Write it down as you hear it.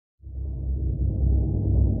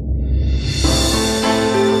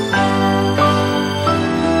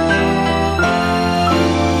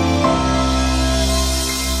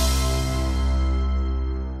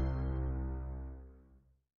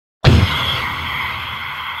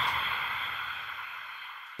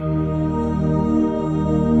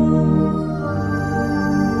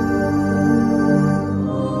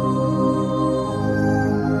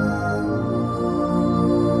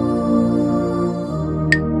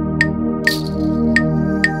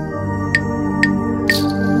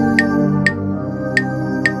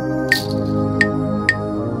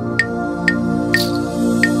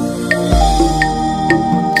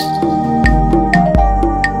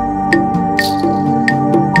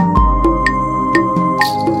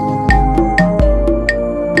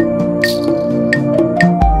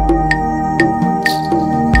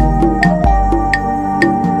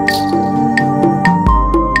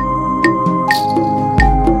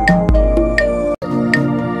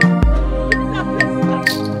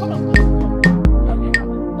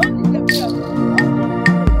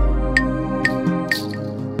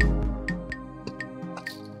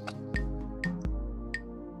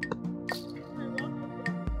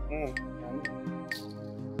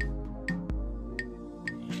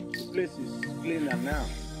place is cleaner now.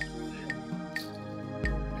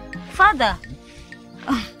 Father,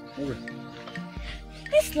 Okay.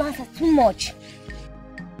 these lands are too much.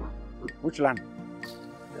 Which land?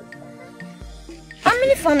 How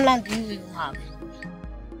many farmland do you have?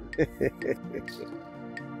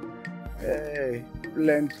 Hey,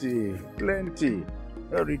 plenty. Plenty.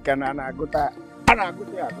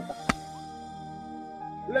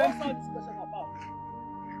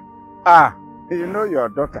 Ah, you know your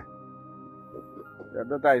daughter. Your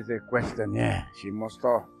daughter is a questionnaire. She must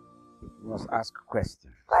ask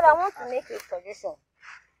questions. Father, I want to make a suggestion.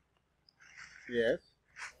 Yes.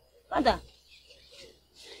 Father,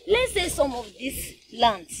 let's say some of these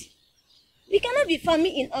lands. We cannot be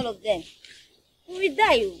farming in all of them. We will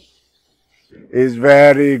die. It's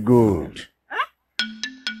very good. Huh?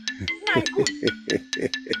 It's not good.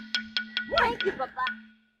 Thank you, Papa.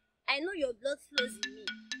 I know your blood flows in me.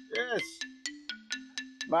 Yes.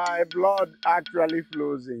 My blood actually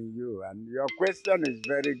flows in you, and your question is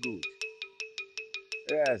very good.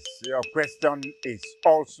 Yes, your question is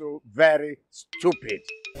also very stupid.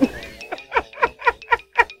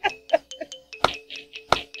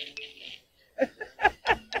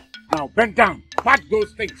 Now bend down, pack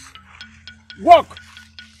those things. Walk!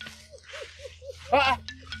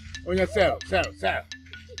 On yourself, sell.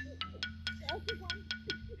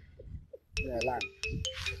 Yeah, land.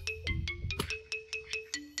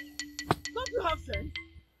 Don't you have sense?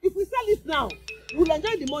 If we sell it now, we'll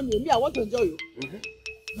enjoy the money. Me, I want to enjoy you.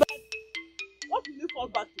 But what will you fall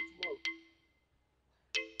back to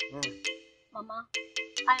tomorrow? Mama,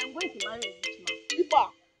 I am going to marry a rich man. Ipa,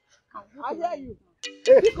 I hear you.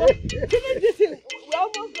 Because finish this thing. We're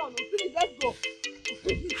almost done. We'll finish. Let's go.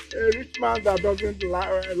 A rich man that doesn't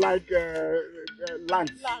like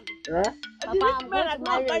land. Papa, I'm going to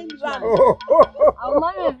marry a rich man. Oh. I'll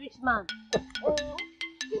marry a rich man.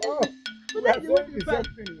 We are saying the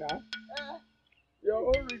same thing now. Your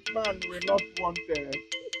own rich man will not want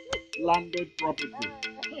landed property.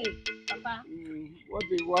 Papa. What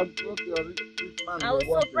do you want? What your rich man I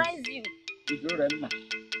will surprise you.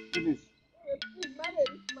 Finish. Please marry a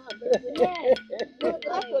rich man. Yes. You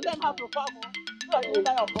have to learn how to farm. So I can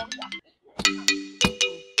buy a bunker.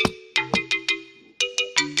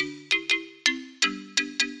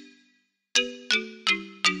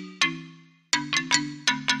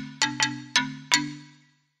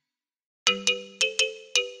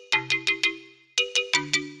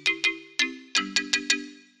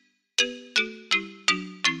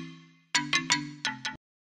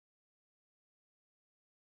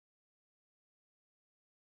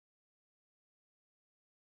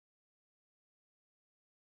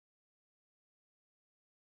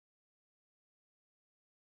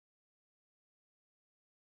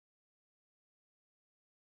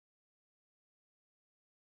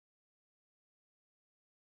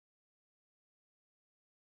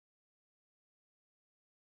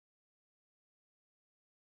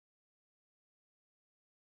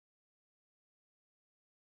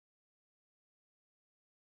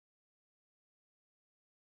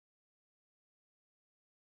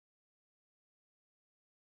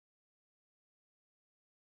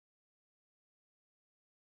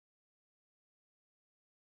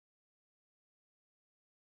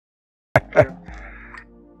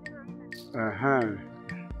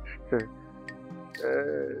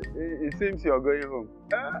 It seems you're going home.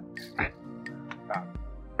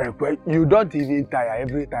 You don't even tire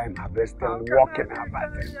every time harvesting, walking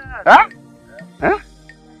about it.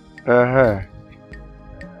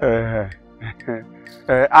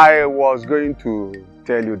 I was going to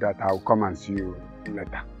tell you that I'll come and see you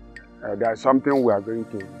later. There's something we are going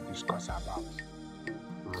to discuss about.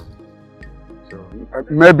 So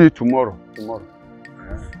maybe tomorrow.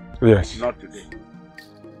 Yes. Not today.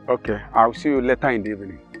 Okay, I'll see you later in the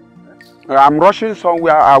evening. I'm rushing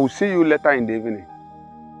somewhere. I will see you later in the evening.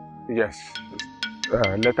 Yes.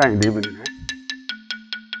 Later in the evening.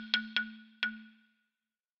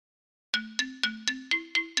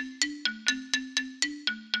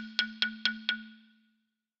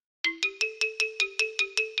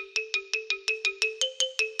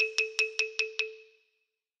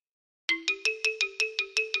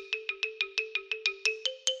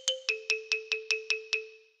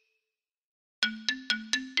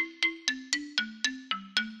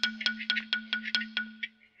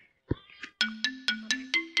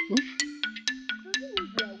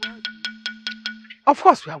 Of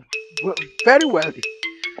course, we are very wealthy.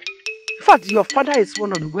 In fact, your father is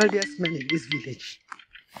one of the wealthiest men in this village,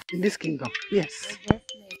 in this kingdom. Yes.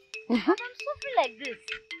 I'm suffering like this.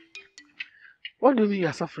 What do you mean you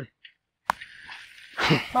are suffering?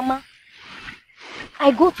 Mama, I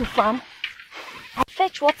go to farm, I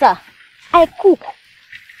fetch water, I cook.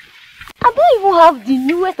 I don't even have the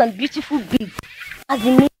newest and beautiful beads as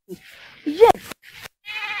the main. Yet,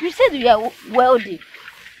 you said we are wealthy.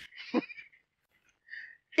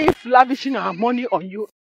 If lavishing our money on you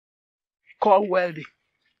call wealthy,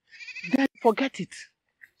 then forget it.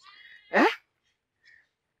 Eh?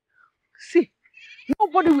 See,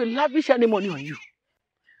 nobody will lavish any money on you.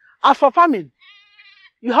 As for farming,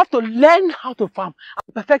 you have to learn how to farm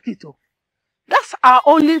and perfect it. That's our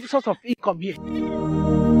only source of income here.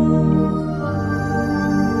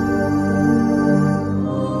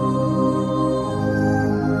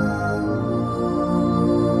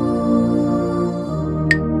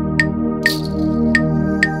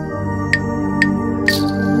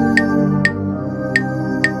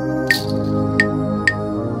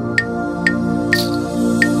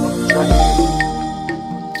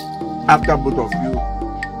 After both of you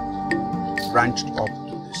branched up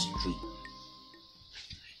to the street,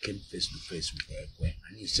 I came face to face with Ozokwor,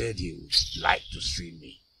 and he said he would like to see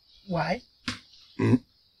me. Why?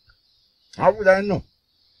 How would I know?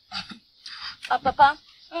 Papa,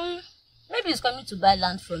 maybe he's coming to buy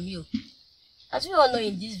land from you. As we all know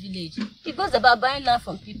in this village, he goes about buying land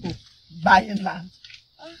from people. Buying land?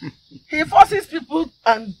 He forces people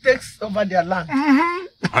and takes over their land.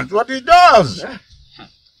 That's what he does.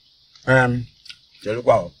 Madam,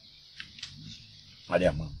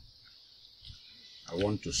 I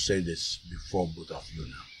want to say this before both of you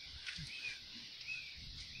now.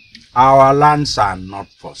 Our lands are not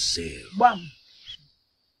for sale. Bam.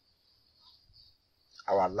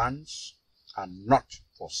 Our lands are not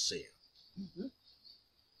for sale. The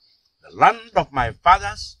land of my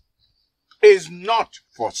fathers is not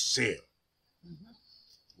for sale.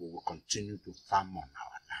 We will continue to farm on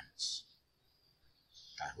our lands.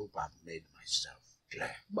 I hope I've made myself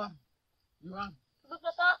clear. Bam. You are.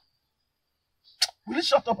 Papa. Will you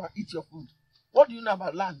shut up and eat your food? What do you know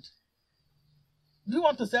about land? Do you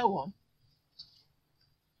want to sell one?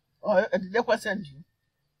 Or did they send you?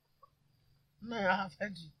 No, I have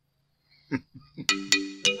heard you. I'm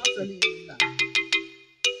not selling you land.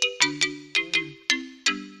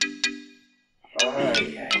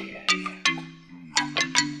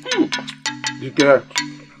 You get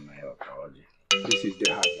this is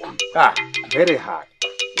the hard one. Very hard.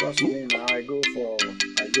 Trust me now, I go for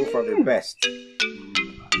the best.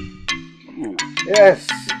 Yes.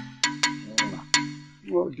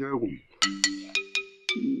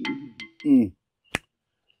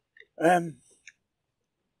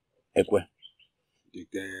 Ozokwor.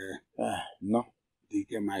 No.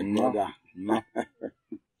 My brother. No.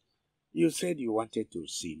 You said you wanted to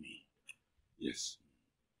see me. Yes.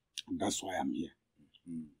 And that's why I'm here.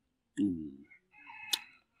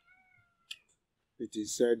 It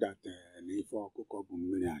is said that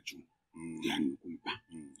Achu.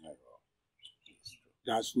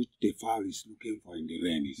 That's which the fowl is looking for in the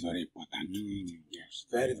rain is very important. Yes,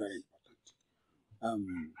 very, very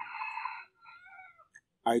important.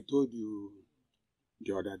 I told you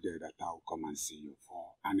the other day that I'll come and see you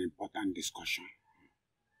for an important discussion.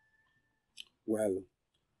 Well,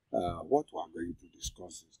 what we are going to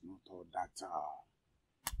discuss is not all that.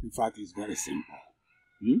 In fact, it's very simple.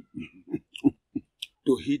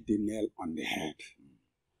 To hit the nail on the head.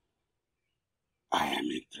 I am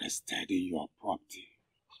interested in your property.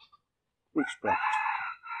 Which property?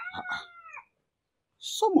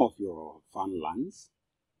 Some of your farmlands.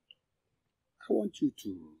 I want you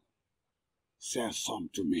to sell some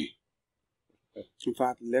to me. In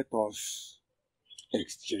fact, let us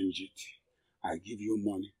exchange it. I give you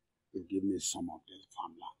money to give me some of the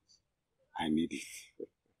farmlands. I need it.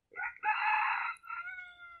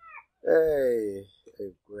 Hey,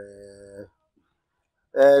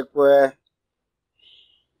 Ozokwor.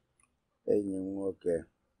 Okay.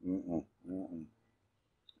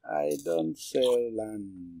 I don't sell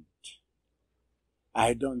land.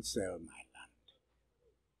 I don't sell my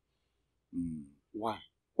land. Why?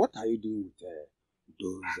 What are you doing with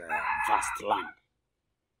those vast land?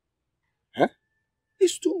 Huh?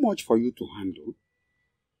 It's too much for you to handle.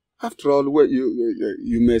 After all, well,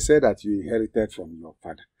 you may say that you inherited from your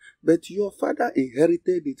father, but your father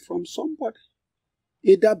inherited it from somebody.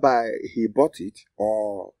 Either he bought it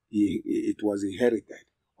or it was inherited.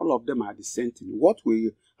 All of them are the same thing. What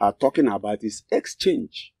we are talking about is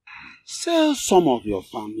exchange. Sell some of your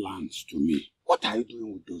farmlands to me. What are you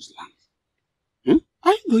doing with those lands?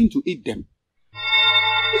 Are you going to eat them?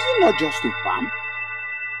 Is it not just to farm?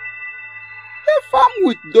 They farm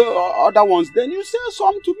with the other ones, then you sell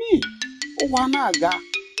some to me. Owanaga.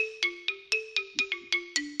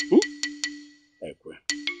 Ozokwor.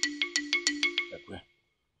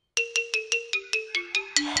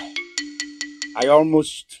 I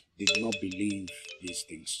almost did not believe these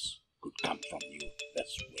things could come from you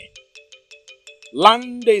this way.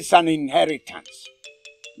 Land is an inheritance.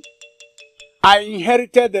 I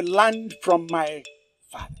inherited the land from my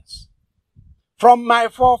fathers, from my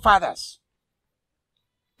forefathers.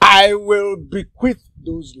 I will bequeath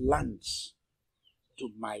those lands to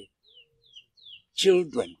my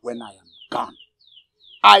children when I am gone.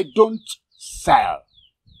 I don't sell.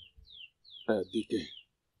 DK,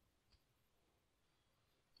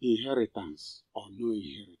 inheritance or no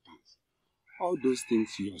inheritance, all those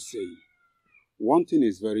things you're saying, one thing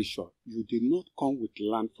is very sure, you did not come with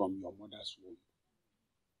land from your mother's womb.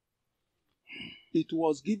 It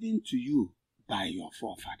was given to you by your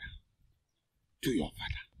forefather, to your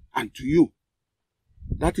father, and to you.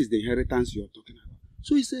 That is the inheritance you're talking about.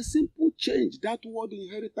 So it's a simple change. That word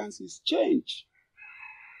inheritance is change.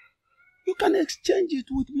 You can exchange it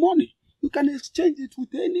with money. You can exchange it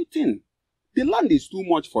with anything. The land is too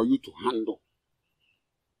much for you to handle.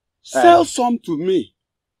 Sell some to me.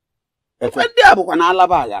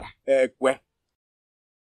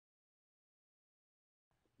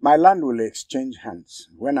 My land will exchange hands.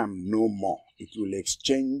 When I'm no more, it will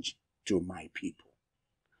exchange to my people.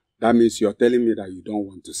 That means you're telling me that you don't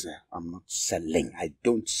want to sell. I'm not selling. I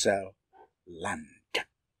don't sell land. I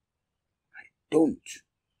don't.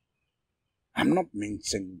 I'm not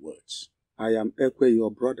mincing words. I am Ekwe,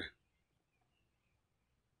 your brother.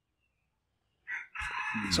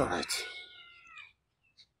 It's all right.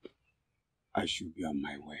 I should be on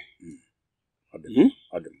my way.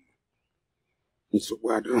 It's a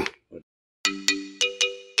word.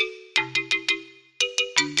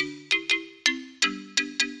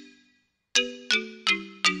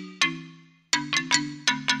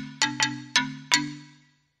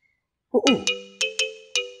 Oh.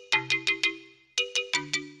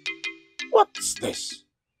 What's this?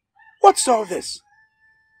 What's all this?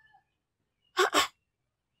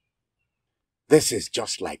 This is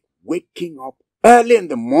just like waking up early in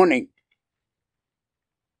the morning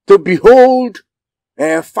to behold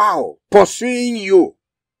a fowl pursuing you.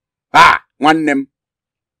 One name,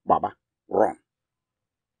 Baba, run.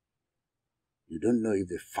 You don't know if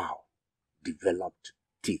the fowl developed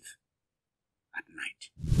teeth at night.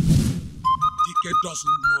 DK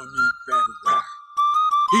doesn't know me very well.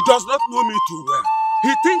 He does not know me too well.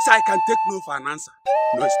 He thinks I can take no for an answer.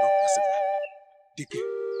 No, it's not possible. DK,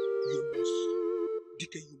 you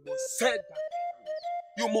must sell that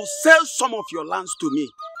land. You must sell some of your lands to me.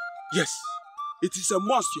 Yes, it is a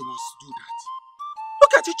must. You must do that.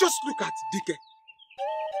 Look at it, just look at DK.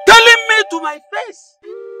 Telling me to my face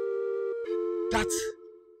that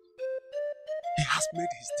he has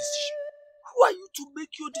made his decision. Who are you to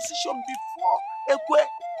make your decision before Ekwe?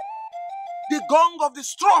 The gong of the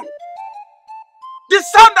strong. The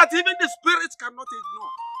sound that even the spirits cannot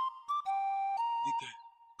ignore. DK,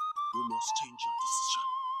 you must change your decision.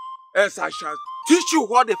 Else I shall teach you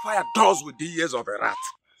what the fire does with the ears of a rat.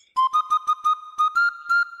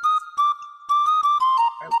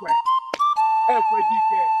 Ekwe,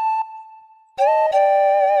 DK.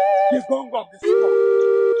 The gong of the strong.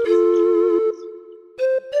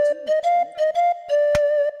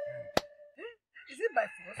 Is it by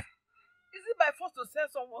force? Is it by force to sell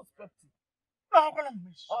someone's property? No, I'm gonna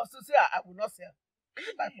miss. Or to say I will not sell. Is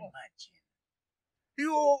it by force?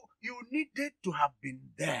 You needed to have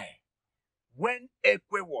been there when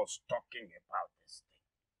Ekwe was talking about this thing.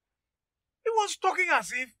 He was talking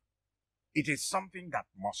as if it is something that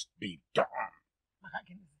must be done.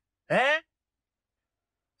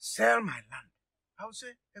 Sell my land. I will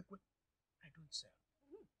say, Ekwe, I don't sell.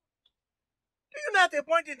 Do you know at a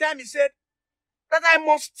point in time he said that I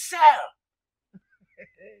must sell?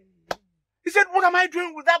 He said, what am I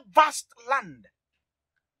doing with that vast land?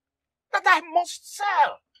 That I must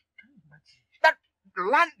sell. That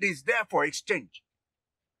land is there for exchange.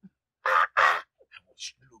 I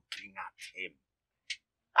was looking at him.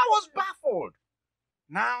 I was baffled.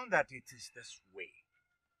 Now that it is this way,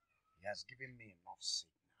 he has given me enough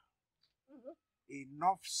signal.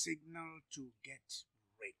 Enough signal to get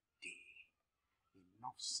ready.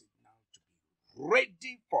 Enough signal to be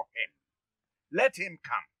ready for him. Let him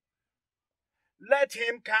come. Let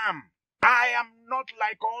him come. I am not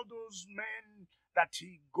like all those men that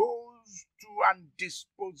he goes to and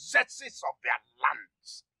dispossesses of their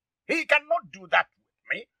lands. He cannot do that with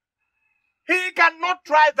me. He cannot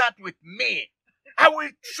try that with me. I will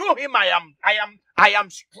show him I am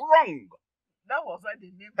strong. That was why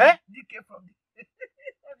they named DK from the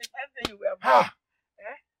first thing you were born.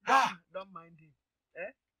 Don't mind him.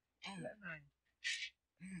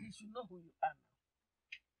 He should know who you are now.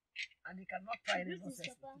 And he cannot try any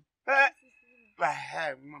nonsense.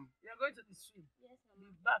 You're going to the swim. Yes,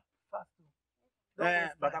 Mama. Be back fast.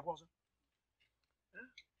 But I was.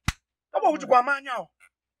 What you want, man?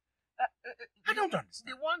 I don't understand.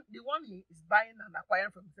 The one he is buying and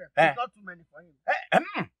acquiring from himself. It's not too many for him.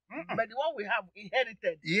 But the one we have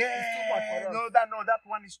inherited is too much for us. That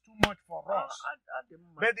one is too much for us.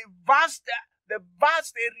 But the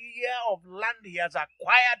vast area of land he has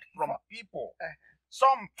acquired from people,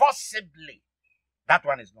 some forcibly, that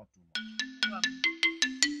one is not too much.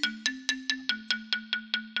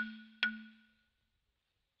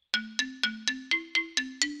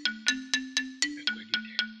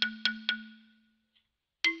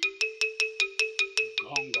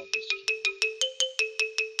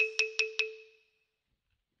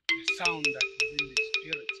 Sound that within the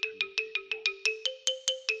spirits cannot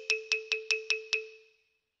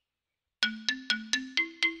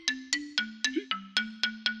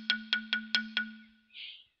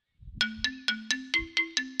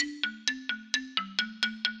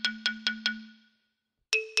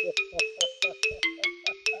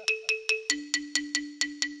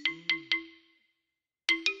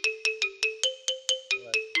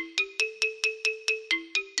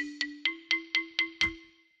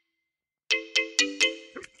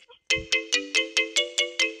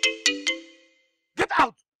Get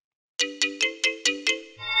out!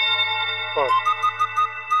 What?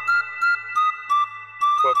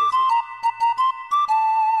 What is it?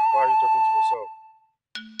 Why are you talking to yourself?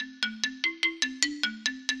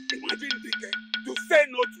 Imagine Dike to say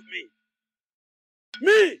no to me.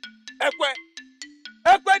 Me, Ekwe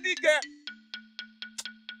Dike.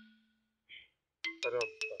 I don't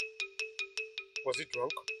understand. Was he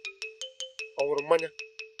drunk? Or Manya?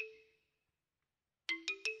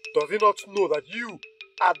 Does he not know that you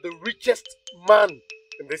are the richest man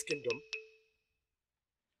in this kingdom?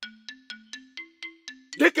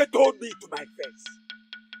 Dike told me to my face.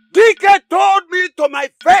 Dike told me to my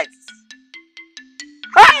face.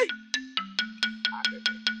 Hey!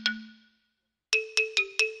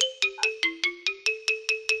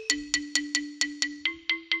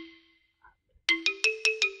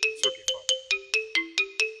 It's okay, Father.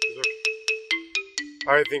 It's okay.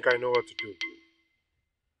 I think I know what to do.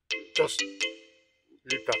 Just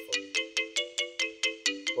leave that for me.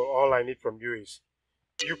 But all I need from you is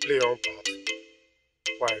you play your own part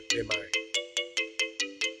while I play mine.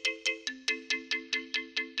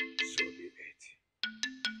 So be it.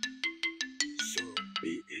 So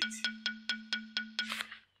be it.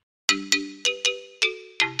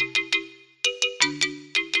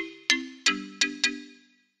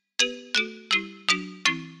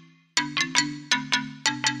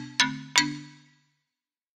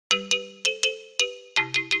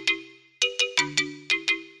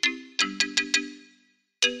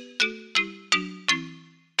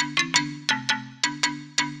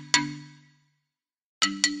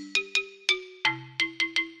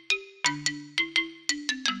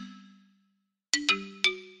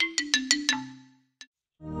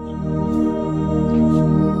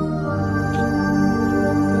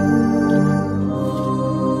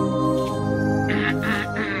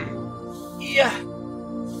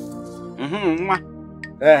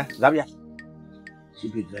 Zabia,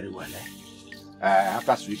 sleep it very well.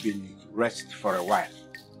 After sleeping, rest for a while.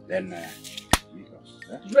 Then,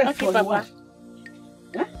 rest for a while.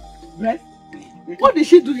 Rest? What did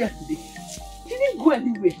she do yesterday? She didn't go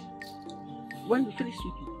anywhere. When you finish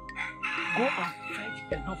sleeping, go and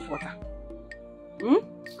fetch enough water.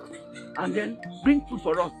 And then bring food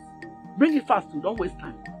for us. Bring it fast, don't waste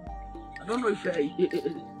time. I don't know if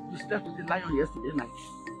you slept with the lion yesterday night.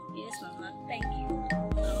 Yes, Mama. Thank you.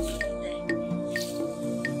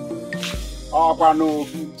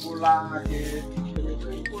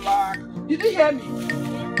 Did you hear me?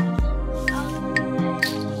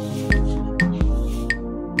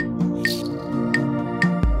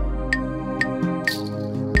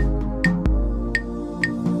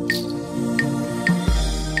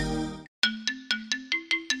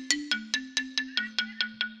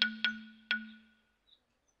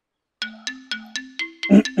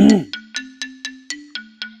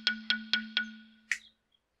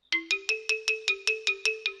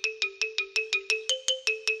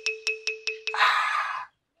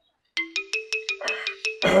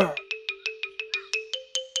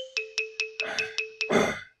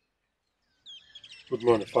 Good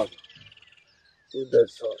morning, Father. Good day,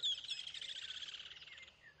 son.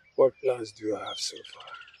 What plans do you have so far?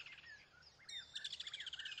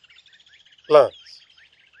 Plans?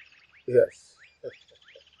 Yes.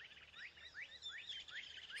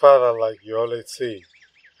 Father, like you always say,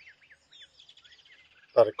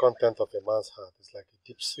 that the content of a man's heart is like a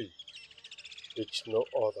deep sea. which no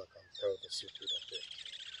other can tell the secret of it.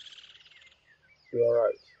 You are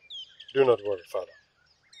right. Do not worry, Father.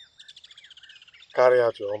 Carry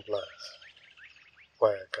out your own plans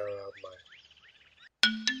while I carry out mine.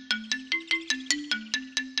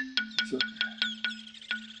 It's okay.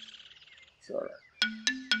 It's all right.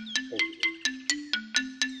 Thank you.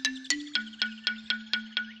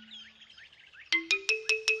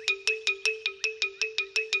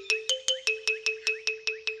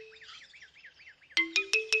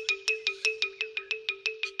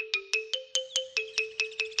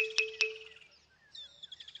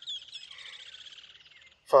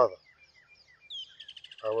 Father,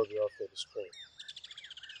 I will be after the stream.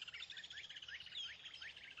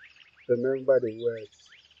 Remember the words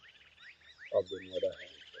of the mother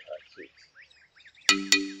hen to her chicks.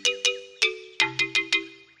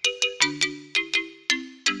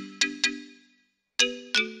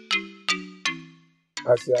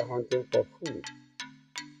 As you are hunting for food,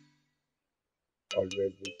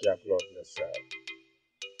 always be careful of yourself.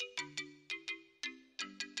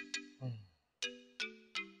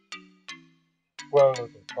 Well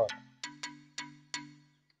noted, Father.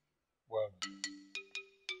 Well noted.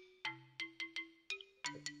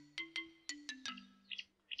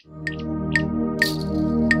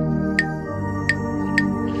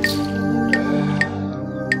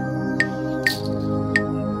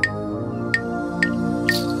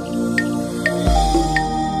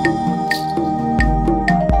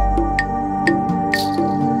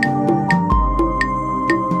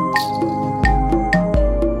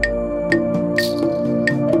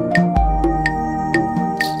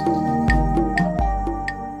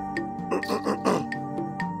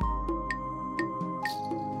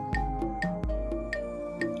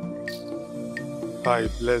 I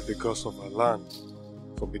bless the gods of our land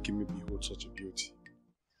for making me behold such a beauty.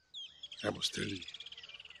 I must tell you,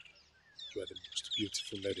 you are the most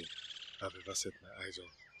beautiful maiden I've ever set my eyes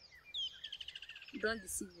on. Don't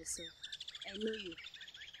deceive yourself. I know you.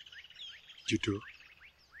 You do?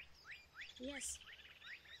 Yes.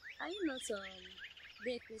 Are you not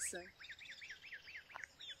Baker's son?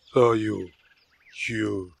 Oh, you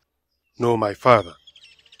know my father.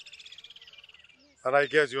 And I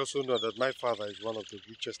guess you also know that my father is one of the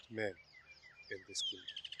richest men in this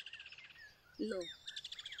kingdom. No,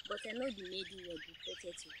 but I know the maiden you are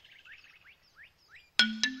devoted to.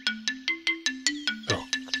 Oh,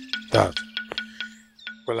 Dad.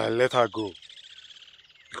 Well, I let her go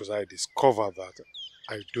because I discovered that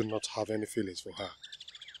I do not have any feelings for her.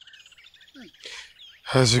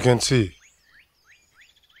 As you can see,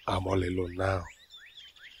 I'm all alone now.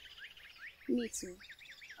 Me too.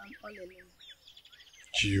 I'm all alone.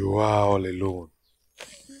 You are all alone.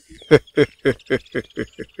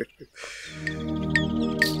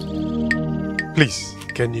 Please,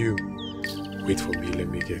 can you wait for me? Let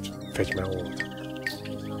me fetch my water.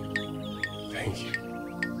 Thank you.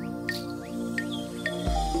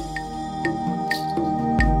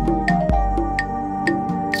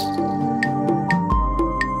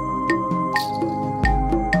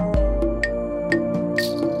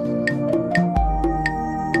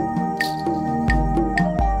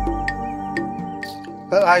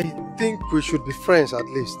 I think we should be friends at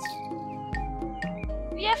least.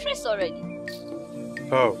 We are friends already.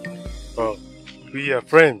 Oh, we are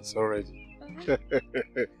friends already.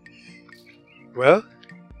 Well,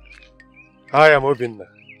 I am Obinna.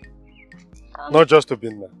 Not just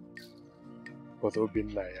Obinna, but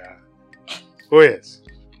Obinna, yeah. Oh yes,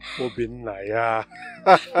 Obinna, yeah.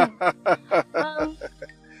 I'm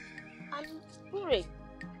Ure.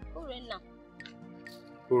 Urena.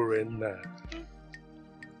 Urena.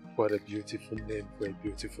 What a beautiful name for a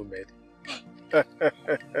beautiful maiden.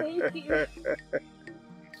 Thank you.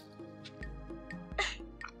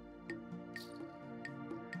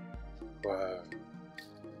 Wow.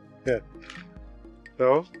 Yeah.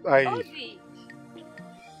 So, Obi,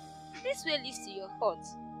 this way leads to your hut.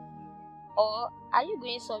 Or are you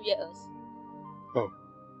going somewhere else? Oh,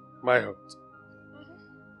 my hut.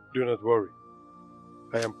 Do not worry.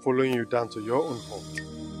 I am following you down to your own hut.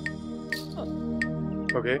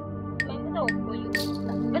 Okay? My mother will call you.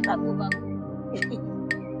 Better go back.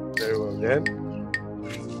 Very well then.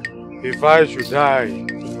 If I should die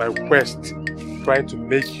in my quest trying to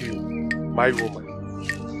make you my woman,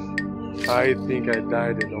 I think I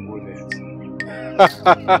died a noble death.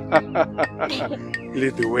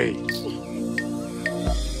 Lead the way.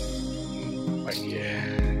 My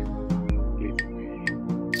dear, lead the way.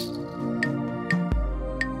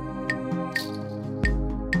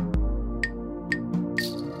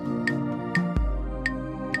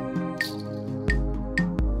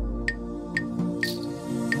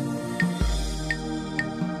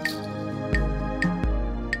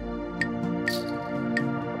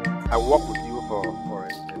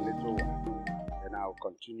 I'll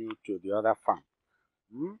continue to the other farm,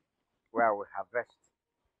 where I will harvest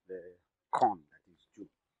the corn that is due.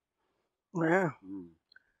 Yeah.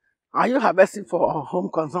 Are you harvesting for home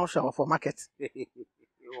consumption or for market?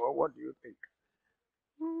 Well, what do you think?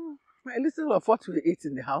 A little of what we eat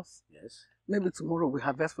in the house. Yes. Maybe tomorrow we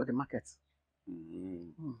harvest for the market.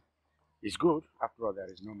 It's good. After all, there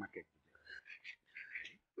is no market.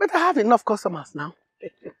 But I have enough customers now.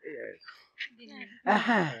 I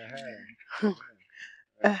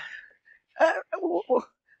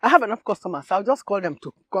have enough customers. I'll just call them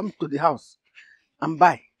to come to the house and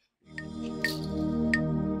buy.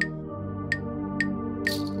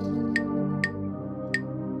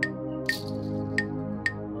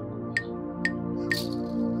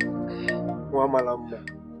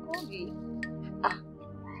 Obi.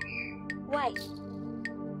 Why?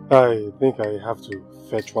 I think I have to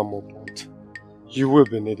fetch one more pot. You will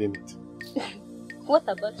be needing it. What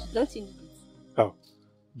about you? Don't you need it? Oh,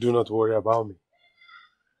 do not worry about me.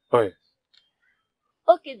 Oh, yes.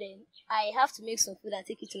 Okay then. I have to make some food and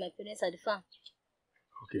take it to my parents at the farm.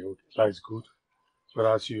 Okay, that is good. But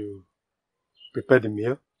as you prepare the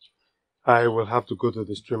meal, I will have to go to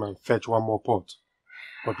the stream and fetch one more pot.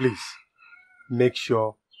 But please, make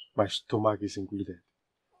sure my stomach is included.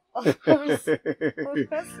 Of course. Of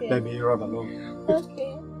course, yeah. Let me run along.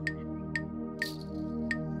 Okay.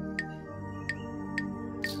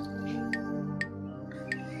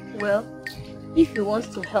 Well, if he wants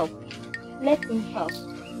to help, let him help.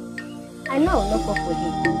 I know I'll not work for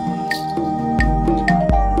him.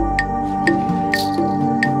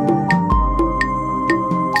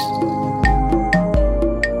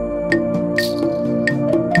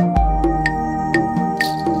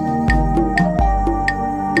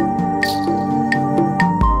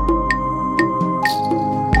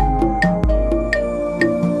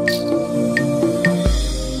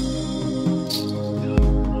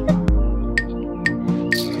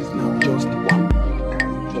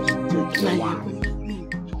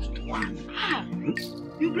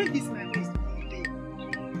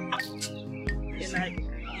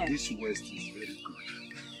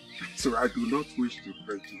 So I do not wish to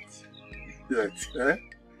break it yet.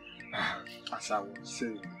 As I was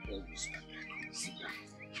saying before we started, sit down.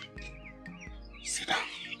 Sit down.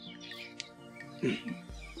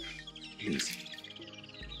 Please.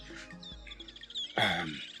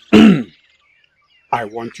 I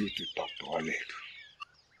want you to talk to Okolie.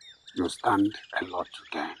 You stand a lot to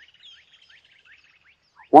gain.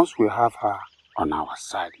 Once we have her on our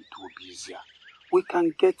side, it will be easier. We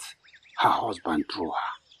can get her husband through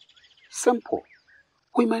her. Simple.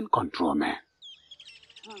 Women control men.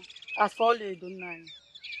 As for Okolie, don't mind.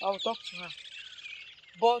 I will talk to her.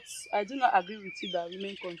 But I do not agree with you that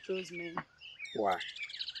women controls men. Why?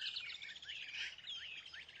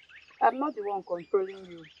 I'm not the one controlling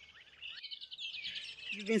you.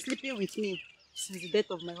 You've been sleeping with me since the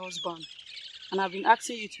death of my husband. And I've been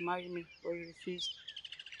asking you to marry me, but you refused.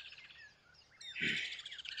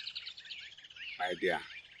 My dear,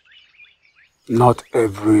 not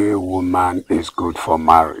every woman is good for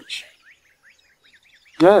marriage.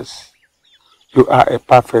 Yes, you are a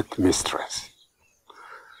perfect mistress,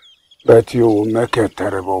 but you will make a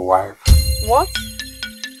terrible wife. What?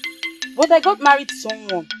 But I got married to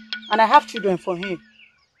someone, and I have children for him.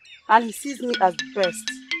 And he sees me as the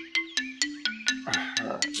best.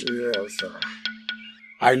 Yes,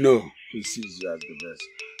 I know he sees you as the best,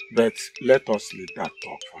 but let us leave that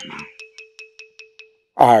talk for now.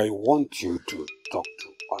 I want you to talk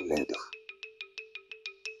to Okolie.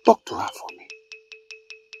 Talk to her for me,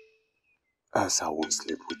 else I won't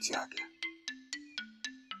sleep with you again.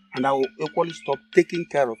 And I will equally stop taking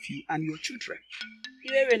care of you and your children.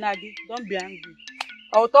 Renagi, don't be angry.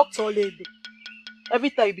 I will talk to Okolie. Every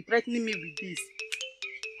time you be threatening me with this.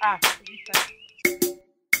 Every time.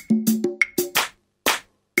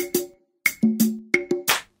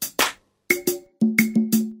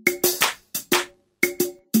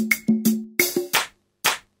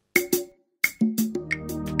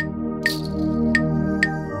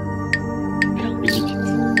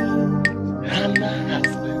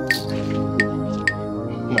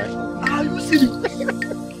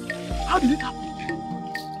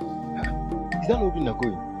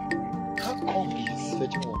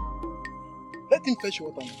 Fetch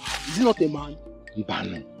water. Is he not a man?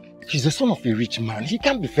 Mbano, he's the son of a rich man. He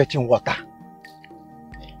can't be fetching water.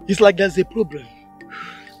 It's like there's a problem.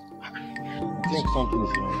 I think something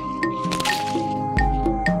is wrong.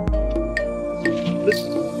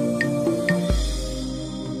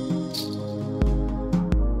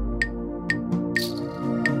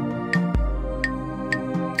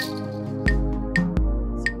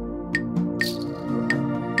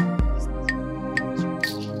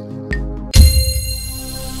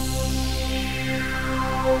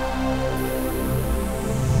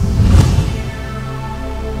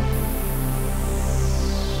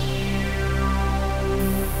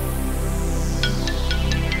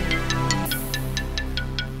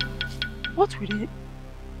 What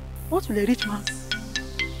will a rich man's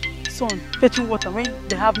son fetching water when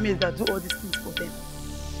they have maids that do all these things for them?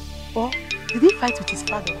 Or did he fight with his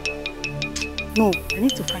father? No, I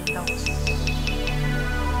need to find out.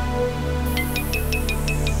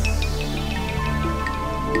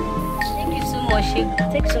 Thank you so much, Sheikh.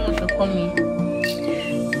 Thanks so much for coming.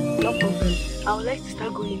 No problem. I would like to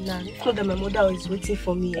start going now. It's not that my mother is waiting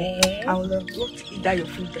for me. I will not eat that your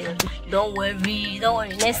food there. Don't worry,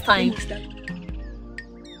 next time.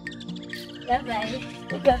 Bye-bye.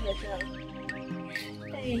 Take care of yourself.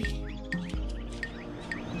 Hey.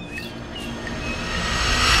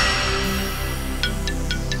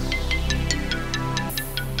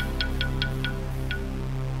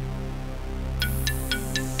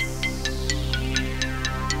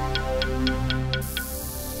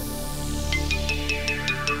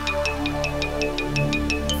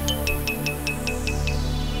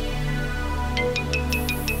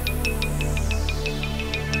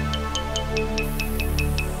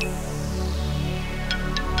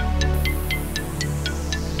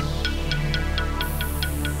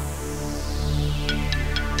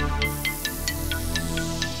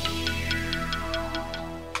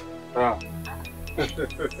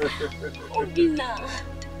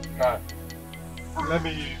 Let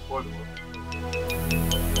me follow.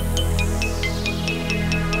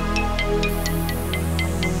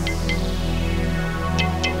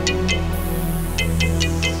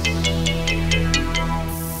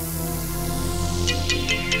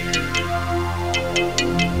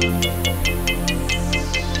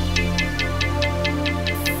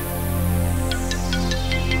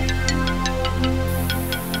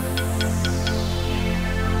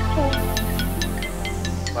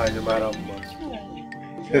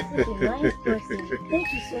 Nice person. Thank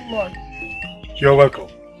you so much. You're welcome.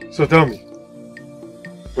 So tell me,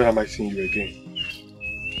 when am I seeing you again?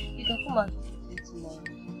 You can come and visit me tomorrow.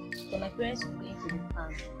 So my parents will go into the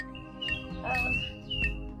farm.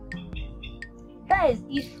 That is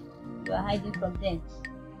if you are hiding from them.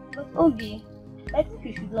 But Obi, I think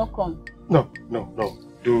you should not come. No.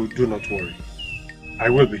 Do not worry. I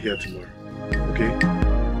will be here tomorrow. Okay?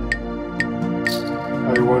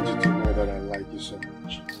 I want you to know that I like you so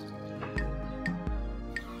much.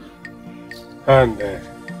 And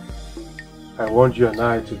I want you and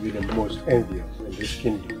I to be the most envious in this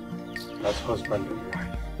kingdom as husband and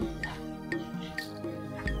wife.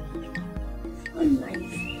 So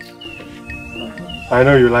nice. I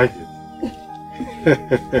know you like it.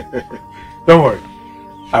 Don't worry.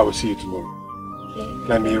 I will see you tomorrow. Okay.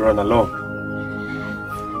 Let me run along.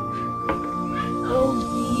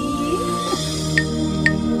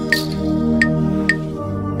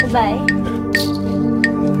 Bye.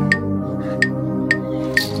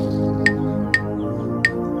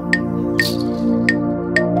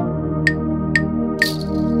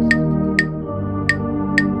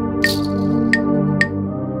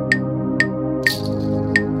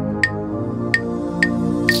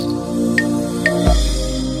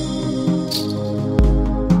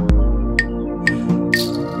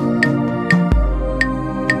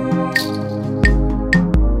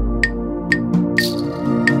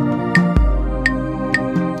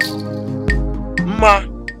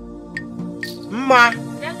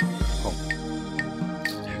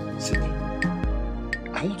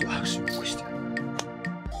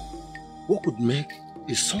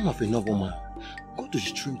 The son of a noble man go to the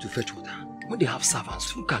stream to fetch water when they have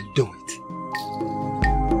servants who can do it.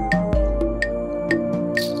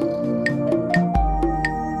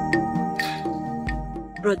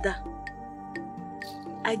 Brother,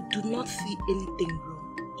 I do not see anything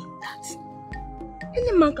wrong in that.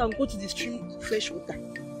 Any man can go to the stream to fetch water,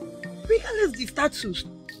 regardless the status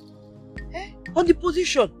or the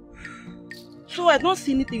position. So I don't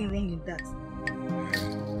see anything wrong in that.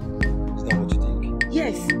 Is that what you think?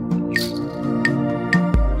 Yes.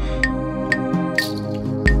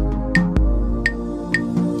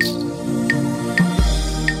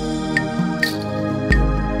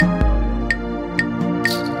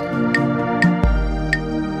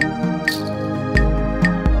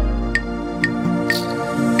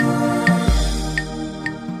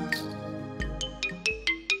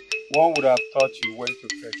 One would have thought you went to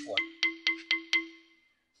fetch water.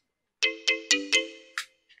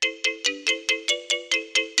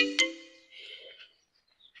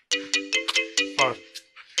 Father,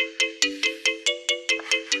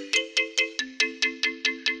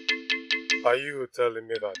 are you telling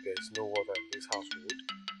me that there is no water in this household?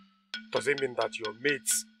 Does it mean that your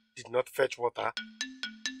mates did not fetch water?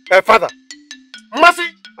 Father!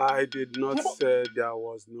 Mercy! I did not say there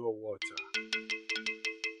was no water.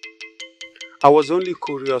 I was only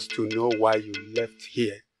curious to know why you left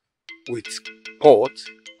here with pot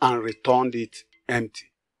and returned it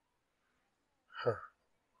empty.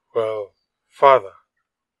 Well, Father,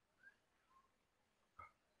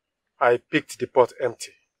 I picked the pot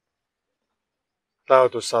empty. Now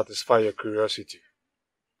to satisfy your curiosity,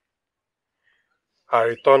 I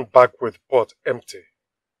returned back with pot empty.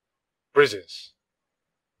 Prisons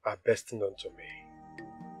are destined unto me.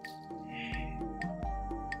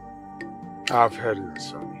 I've heard you,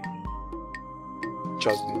 son.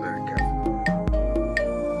 Just be very careful.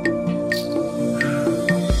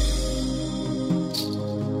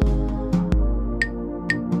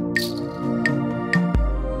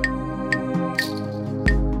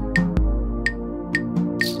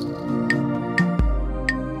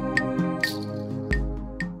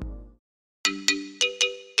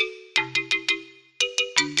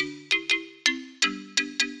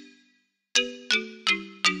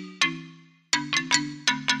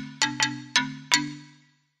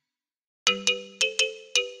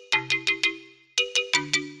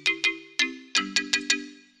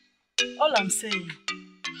 All I'm saying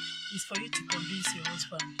is for you to convince your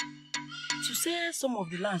husband to sell some of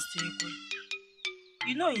the lands to Ekwe.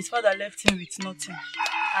 You know his father left him with nothing,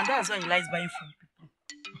 and that's why he likes buying from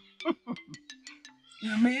people.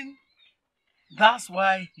 You mean that's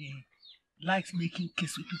why he likes making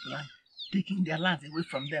case with people and taking their lands away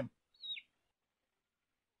from them?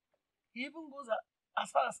 He even goes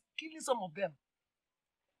as far as killing some of them.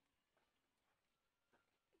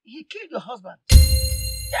 He killed your husband.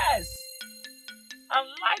 Yes. And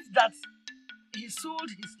lied that he sold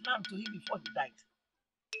his land to him before he died.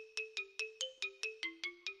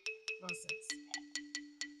 Nonsense.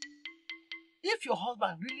 If your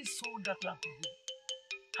husband really sold that land to you,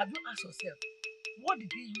 have you asked yourself, what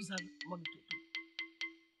did he use that money to do?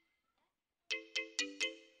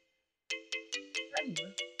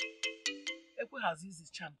 Anyway, Ekwe has used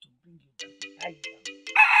his charm to bring you down, to tie you down.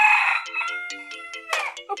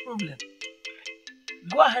 No problem.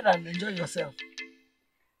 Go ahead and enjoy yourself.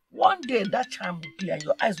 One day that charm will clear,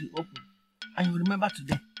 your eyes will open, and you will remember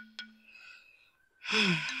today.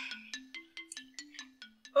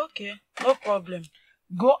 Okay, no problem.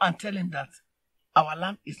 Go and tell him that our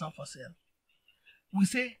land is not for sale. We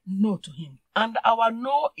say no to him, and our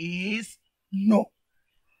no is no.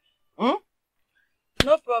 No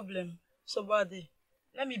problem. So, buddy,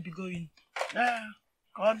 let me be going.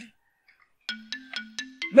 God.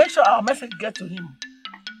 Make sure our message gets to him.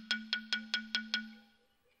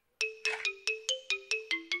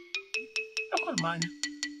 Man.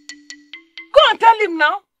 Go and tell him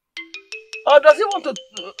now. Or does he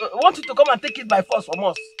want you to come and take it by force from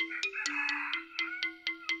us?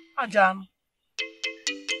 Ajan.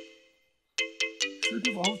 He's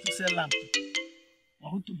looking for who to sell land to.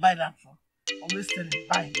 Or who to buy land from. Always telling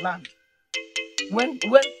buying land. When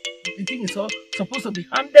the thing is all supposed to be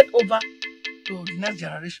handed over to the next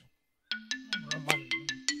generation.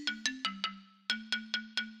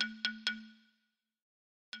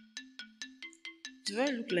 Do I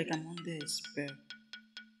look like I'm under a spell?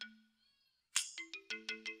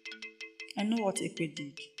 I know what Ekwe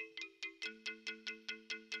did.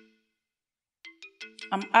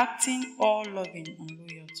 I'm acting all loving and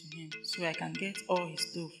loyal to him so I can get all he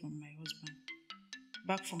stole from my husband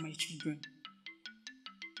back for my children.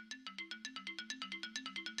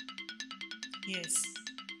 Yes,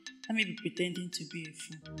 let me be pretending to be a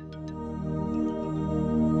fool.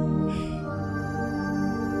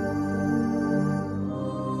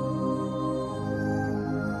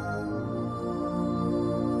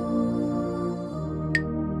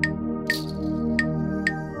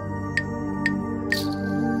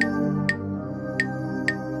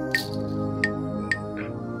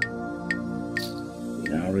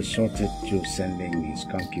 Resorted to sending his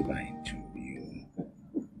concubine to you.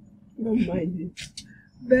 Don't mind it.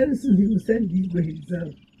 Very soon he will send you by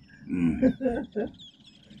himself.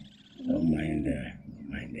 Don't mind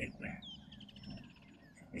it.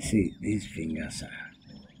 You see, these fingers are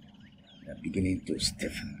beginning to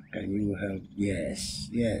stiffen. Can you help? Yes.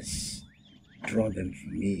 Draw them for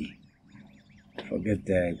me. Forget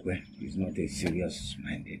that he's not a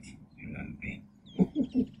serious-minded human being.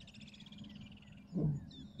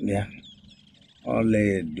 Yeah.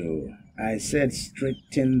 Oledo. I said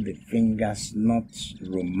straighten the fingers, not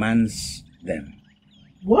romance them.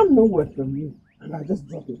 One no word from you, and I just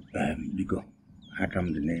drop it. Biko, how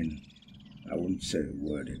come the name? I won't say a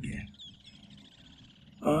word again.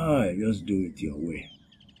 Just do it your way.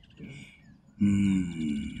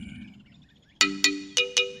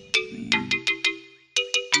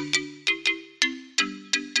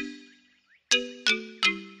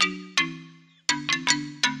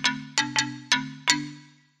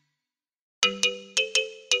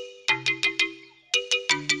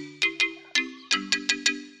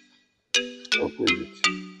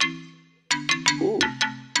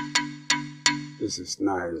 This is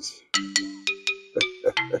nice.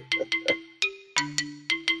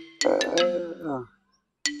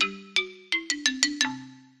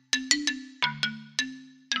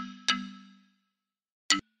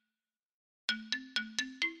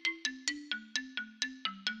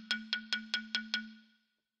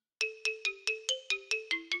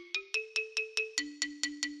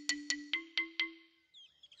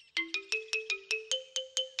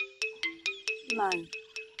 Man,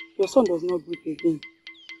 your son does not breathe again.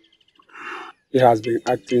 He has been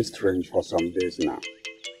acting strange for some days now.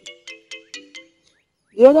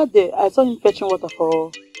 The other day, I saw him fetching water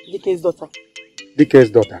for DK's daughter.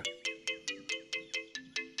 DK's daughter?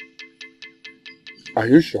 Are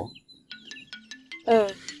you sure?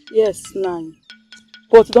 Yes, Nan.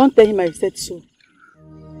 But don't tell him I said so.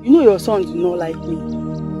 You know your son do not like me.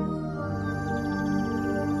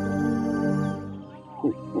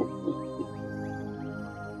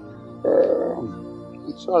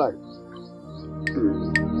 It's alright.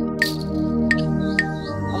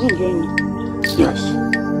 Are you enjoying it? Yes.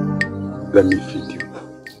 Let me feed you.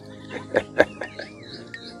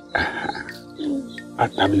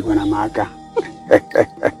 Atami Wanamaka.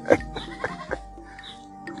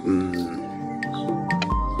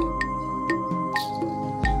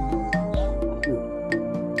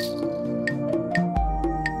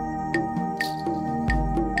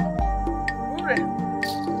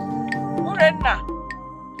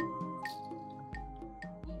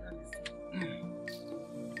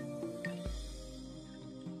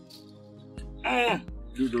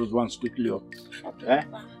 Do those ones quickly up. Eh?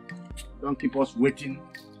 Don't keep us waiting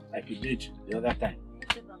like you did the other time.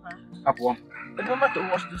 Okay, Papa. Up one. Remember to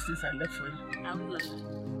wash those things I left for you. I will.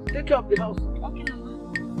 Take care of the house. Okay, Mama.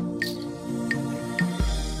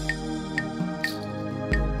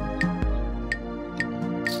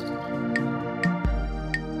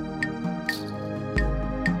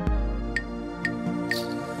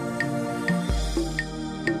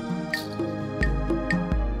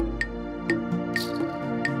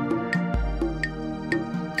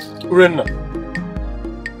 Urenna.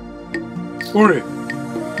 Ure.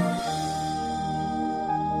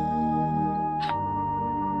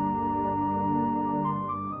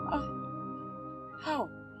 How?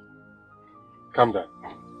 Calm down.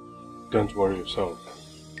 Don't worry yourself.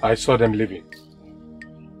 I saw them leaving.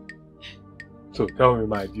 So tell me,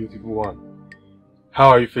 my beautiful one,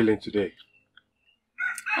 how are you feeling today?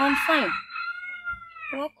 I'm fine.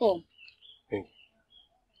 Welcome. Thank you.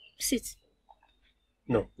 Sit.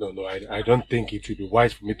 No, I don't think it would be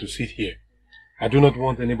wise for me to sit here. I do not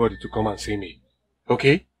want anybody to come and see me.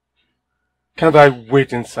 Okay? Can't I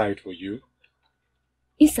wait inside for you?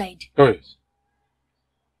 Inside? Oh, yes.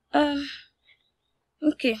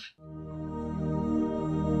 Okay.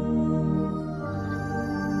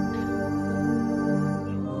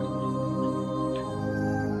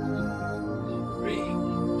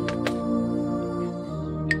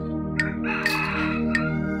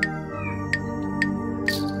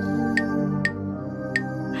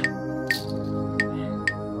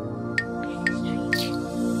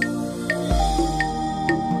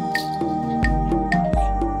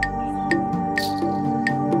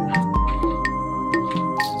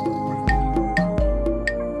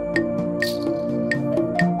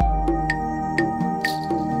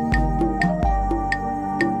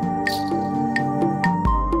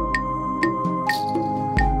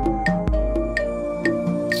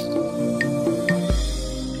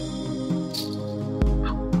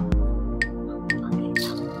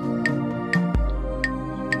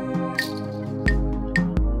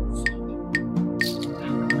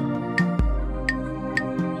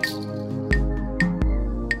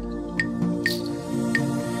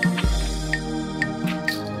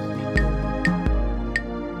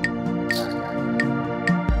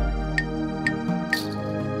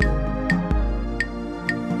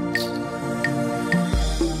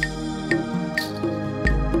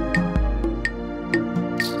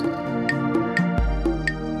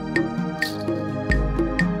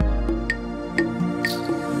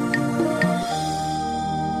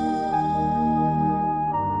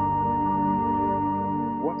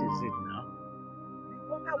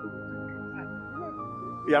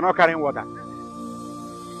 You are not carrying water.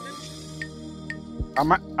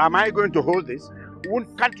 Am I going to hold this?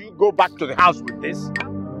 Can't you go back to the house with this?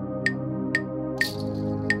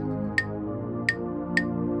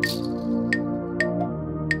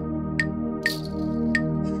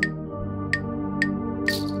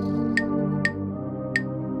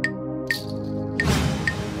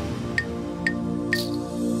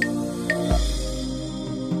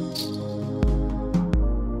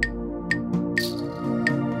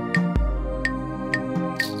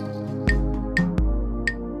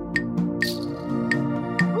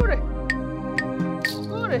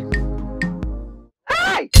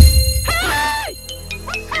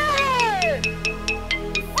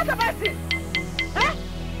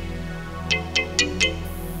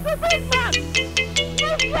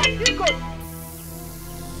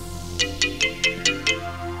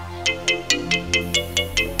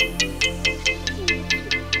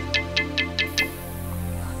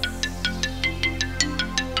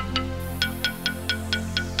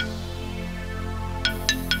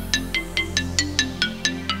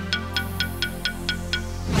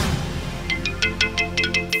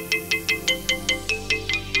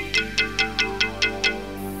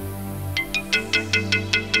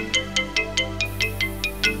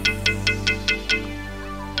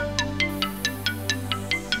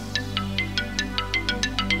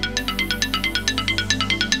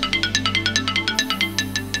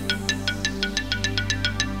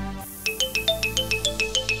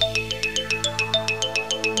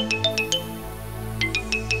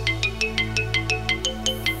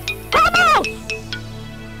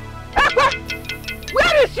 Eh?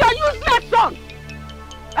 Where is your useless son?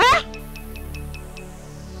 Eh?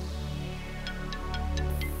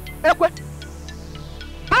 Ekwe,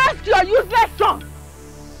 ask your useless son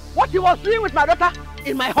what he was doing with my daughter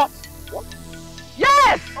in my house. What?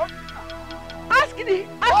 Yes! Ask him.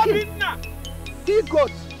 Ask him. He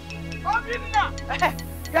goes.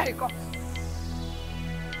 Here he comes.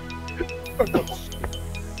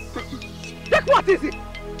 Take what is it?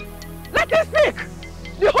 Let him speak.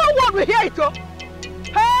 The whole world will hear it. Oh.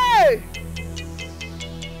 Hey!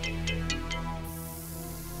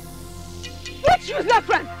 Which useless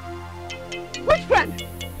friend? Which friend?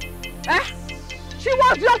 Eh? She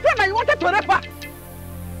was your friend and you wanted to rape her.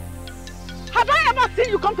 Have I ever seen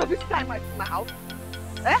you come to visit her in my house?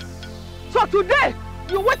 Eh? So today,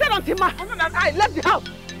 you waited until I left the house.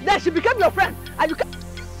 Then she became your friend and you can...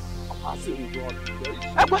 Leave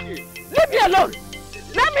me alone.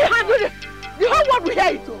 Let me handle it. The whole world will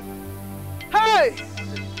hear it too. Hey!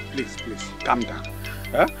 Please, calm down.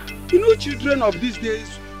 Huh? You know children of these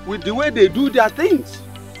days, with the way they do their things.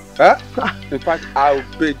 Huh? In fact, I'll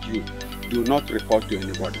beg you, do not report to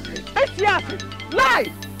anybody. Yes,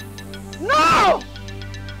 lie! No!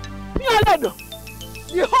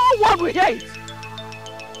 The whole world will hear it.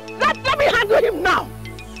 Let me handle him now.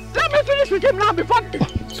 Let me finish with him now before...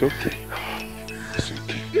 It's okay. It's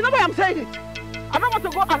okay. You know why I'm saying it? I don't want to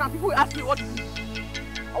go and people will ask me what to do.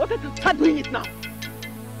 I wanted to start doing it now.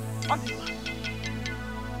 What is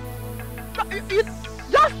that?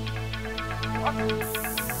 Just...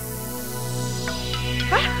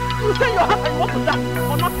 Huh? You say your heart and you want to die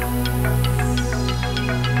or not?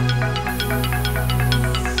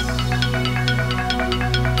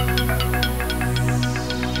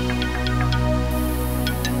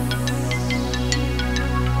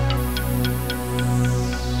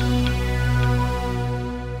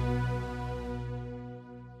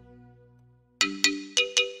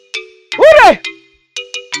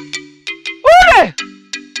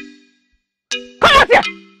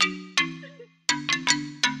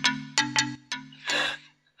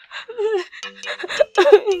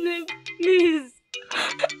 Please.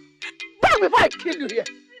 Back before I kill you here.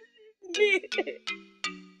 Please.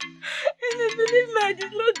 Believe me, I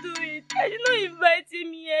did not do it. I did not invite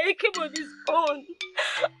him here. He came on his own.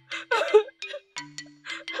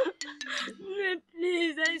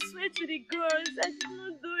 Please, I swear to the gods, I did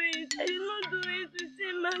not do it. I did not do it with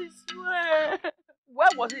him, I swear.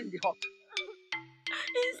 Where was he in the hut?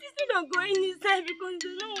 He insisted on going inside because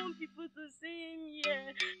they don't want people to see him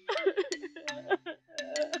here.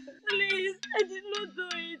 Please, I did not do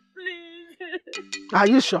it, please. Are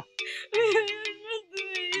you sure? I did not do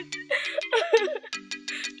it.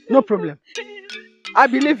 No problem. I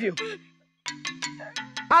believe you.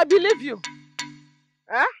 I believe you.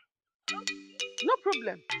 Eh? No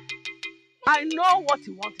problem. I know what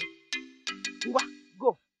he wanted.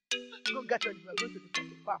 Go. Go get ready. We're going to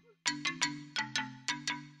the farm.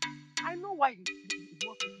 I know why he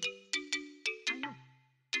wants to do it. I know.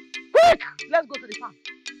 Quick! Let's go to the farm.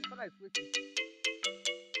 The father is waiting.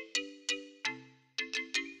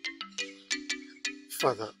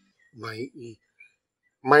 Father,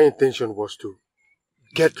 my intention was to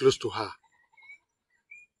get close to her.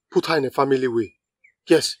 Put her in a family way.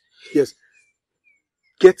 Yes.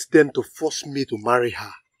 Get them to force me to marry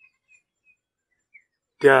her.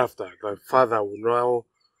 Thereafter, my father will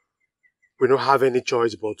not have any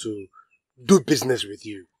choice but to do business with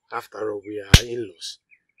you. After all, we are in-laws.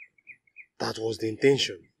 That was the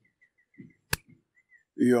intention.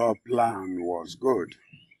 Your plan was good.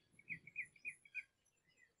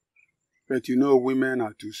 But you know women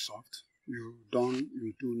are too soft. You do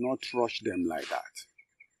not rush them like that.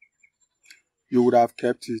 You would have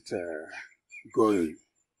kept it going.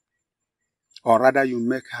 Or rather you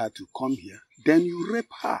make her to come here, then you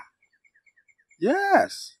rape her.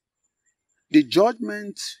 Yes. The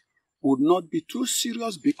judgment would not be too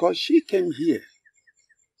serious because she came here.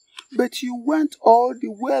 But you went all the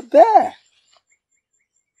way there.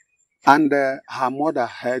 And her mother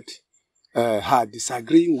heard her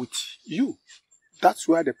disagreeing with you. That's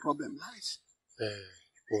where the problem lies.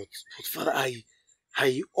 But Father,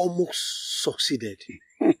 I almost succeeded.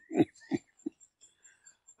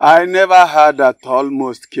 I never heard that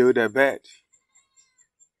almost killed a bird.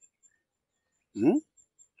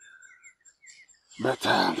 But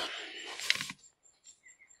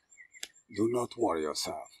do not worry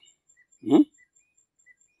yourself.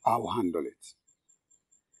 I will handle it.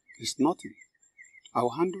 It's nothing. I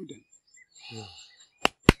will handle them.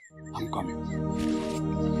 I'm coming.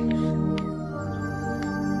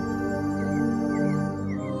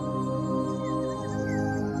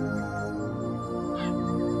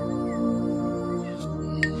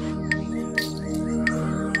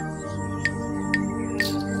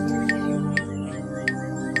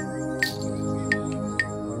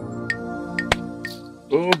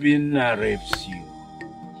 Obinna rapes you,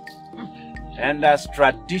 and as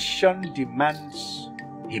tradition demands,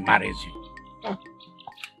 he marries you.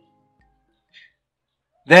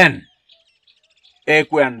 Then,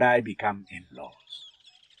 Ekwe and I become in-laws.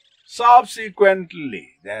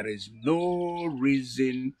 Subsequently, there is no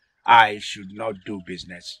reason I should not do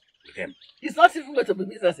business with him. It's not even going to be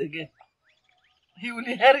business again. He will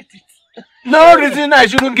inherit it. No reason I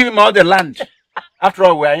shouldn't give him all the land. After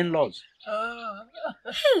all, we are in-laws.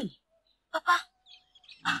 Papa,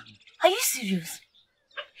 are you serious?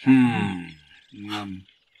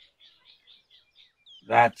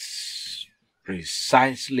 That's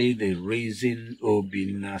precisely the reason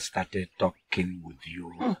Obinna started talking with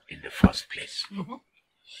you in the first place.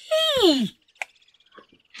 Hey! Is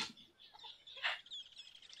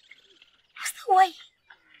that why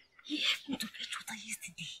he helped me to fetch water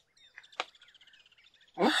yesterday?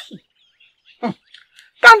 Why?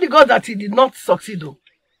 Thank the God that he did not succeed though.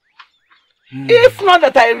 If not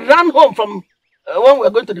that I ran home from when we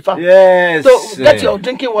were going to the farm to get your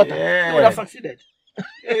drinking water, you would have succeeded.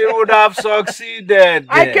 He would have succeeded.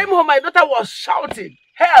 I came home, my daughter was shouting,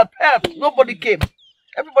 help, help. Nobody came.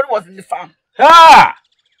 Everybody was in the farm. Ah!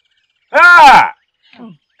 Ah!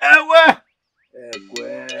 Ekwe!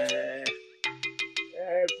 Ekwe!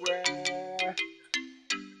 Ekwe!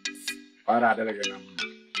 Ora adelege na mma.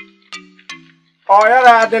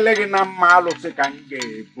 Oyara adelege na mma alụsị ka m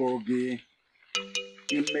ga-ebo gị.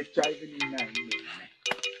 Imecha ihe niile anyị na-eme.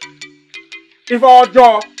 Ife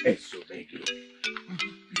ọjọọ esobe gị.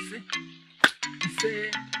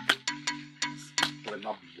 Say, will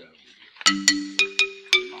not be well with you.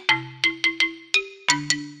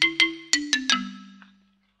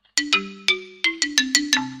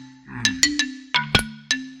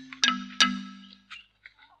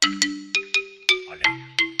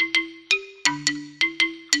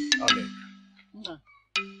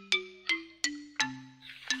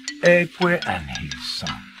 Ekwe and his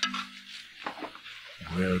son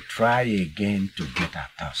will try again to get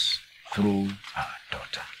at us through our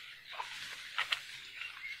daughter.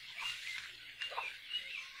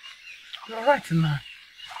 You're right now.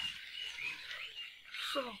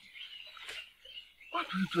 So, what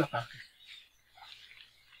do you do about it?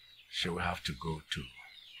 She will have to go to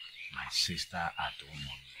my sister at home.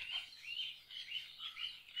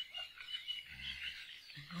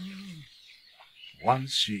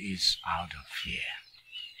 Once she is out of here,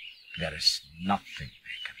 there is nothing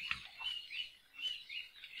they can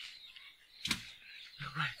do.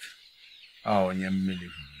 You're right. Oh, you're really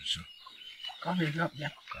so. Come here, help me.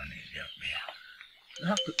 Come here, help me. You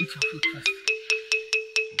have to eat your food first.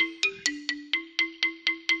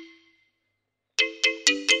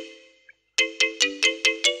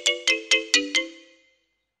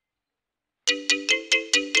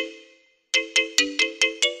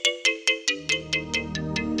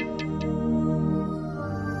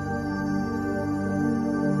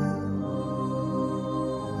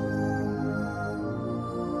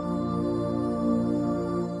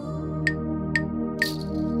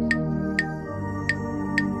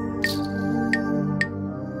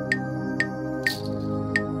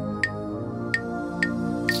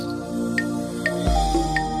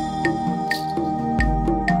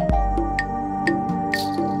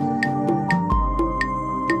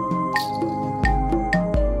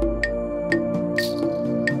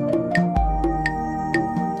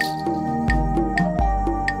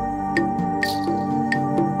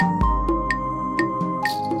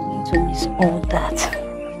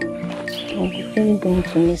 Going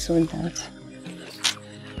to miss all that.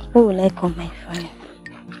 What will I call my friend?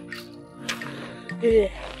 Yeah,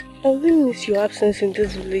 I really miss your absence in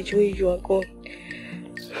this village where you are gone.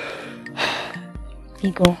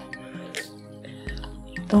 Igo,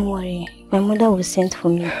 don't worry. My mother will send for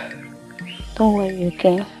me. Don't worry,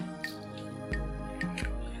 okay?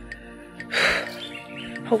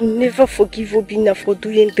 I will never forgive Obinna for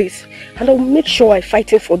doing this, and I will make sure I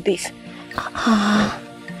fight him for this.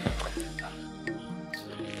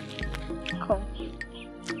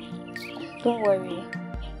 Don't worry.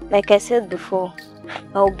 Like I said before,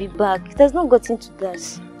 I'll be back. It has not gotten to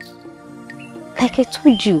that. Like I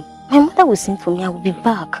told you, my mother will send for me. I will be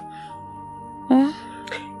back.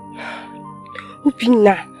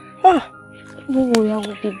 Obinna. Don't worry, I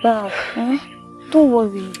will be back. Don't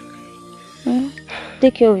worry.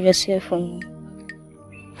 Take care of yourself for me.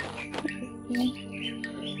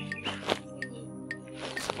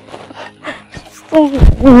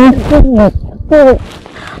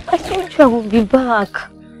 I told you I will be back.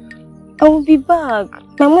 I will be back.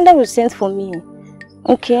 My mother will send for me.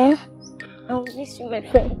 Okay? I will miss you, my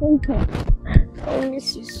friend. Thank you. I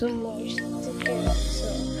miss you so much. Take care of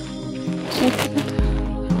yourself.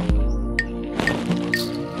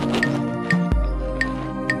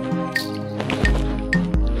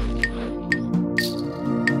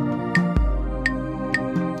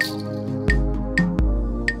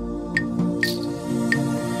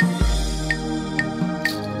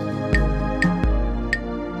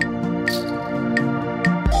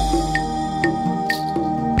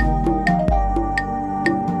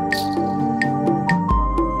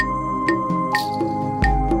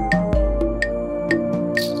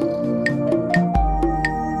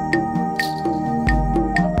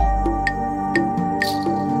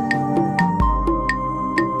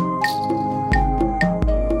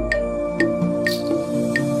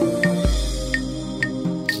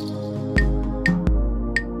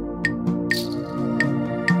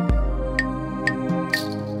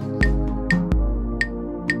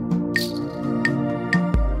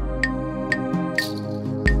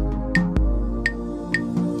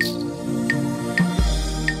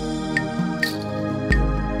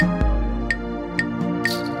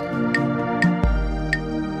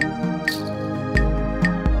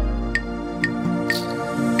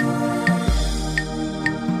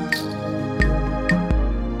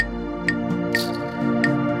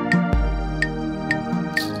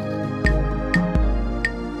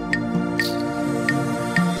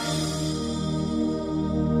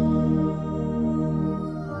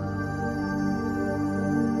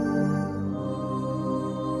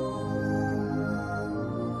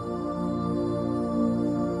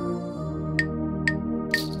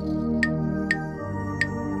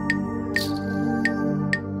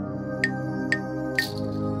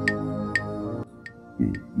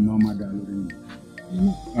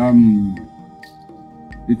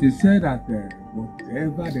 It is said that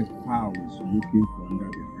whatever the fowl is looking for under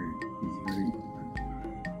the rain is very important.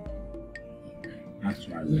 That's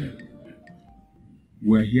why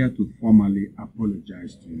we're here to formally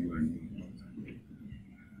apologize to you and your daughter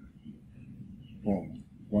for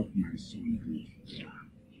what my son did.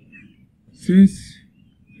 Since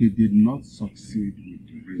he did not succeed with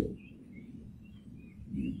the rain,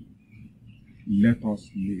 let us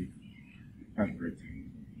leave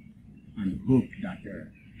everything and hope that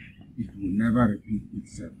it will never repeat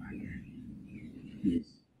itself again. Yes.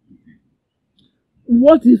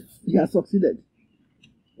 What if he has succeeded?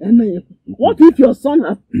 And what if your son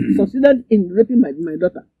has succeeded in raping my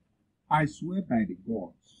daughter? I swear by the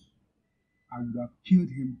gods, I would have killed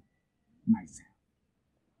him myself.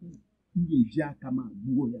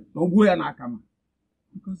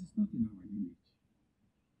 Because it's not in our village.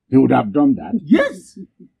 He would have done that? Yes!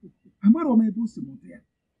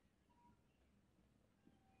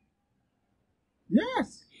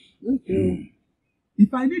 Yes. Okay.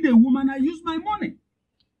 If I need a woman, I use my money.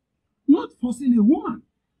 Not forcing a woman.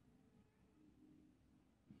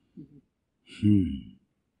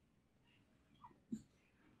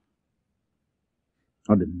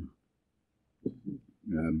 Adam.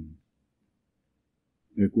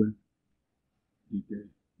 Ekwe. Ike,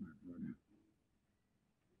 my brother.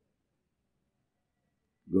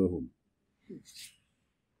 Go home.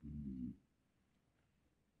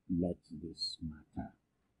 Let this matter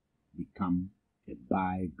become a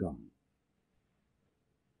bygone.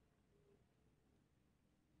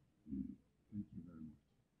 Thank you very much.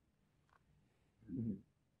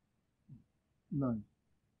 No.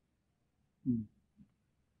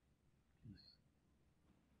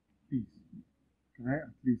 Please, can I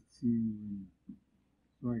at least see you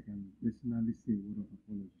so I can personally say a word of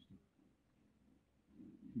apology?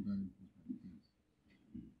 Very important.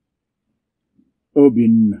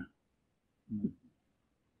 Obinna,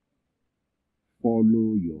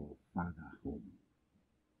 follow your father home.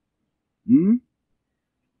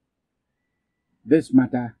 This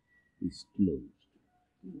matter is closed.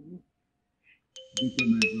 Thank you,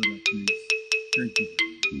 my brother, please. Thank you.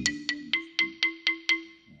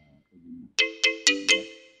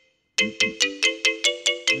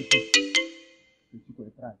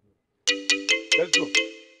 Let's go.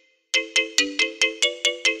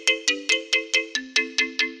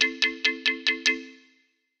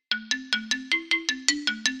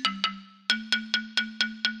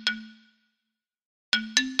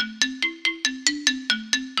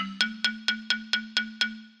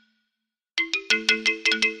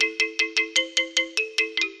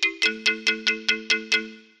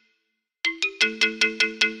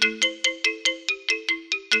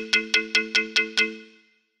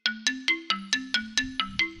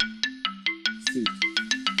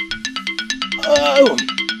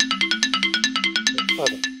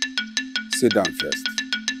 Sit down first.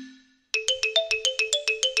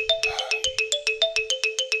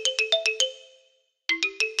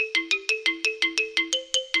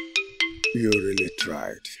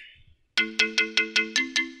 tried.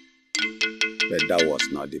 But that was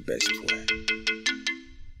not the best way.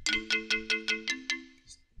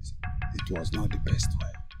 It was not the best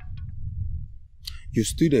way. You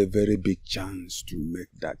stood a very big chance to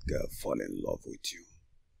make that girl fall in love with you.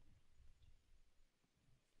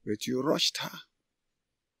 But you rushed her.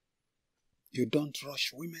 You don't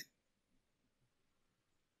rush women.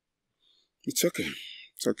 It's okay.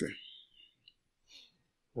 It's okay.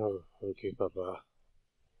 Oh, okay, Papa.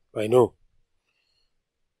 I know.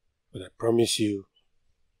 But I promise you,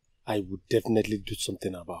 I would definitely do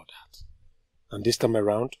something about that. And this time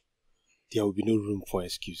around, there will be no room for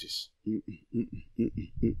excuses.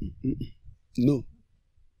 No.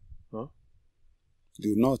 Huh?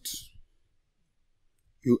 Do not.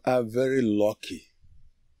 You are very lucky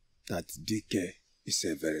that DK is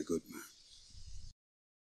a very good man.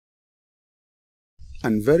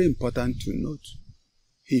 And very important to note,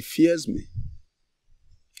 he fears me.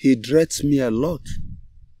 He dreads me a lot.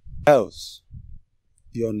 Else,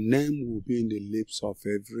 your name will be in the lips of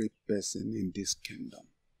every person in this kingdom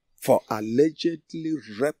for allegedly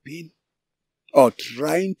raping or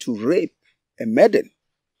trying to rape a maiden.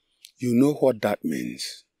 You know what that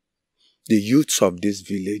means. The youths of this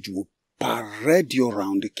village will parade you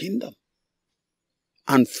around the kingdom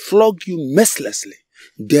and flog you mercilessly.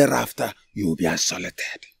 Thereafter, you will be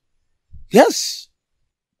isolated. Yes.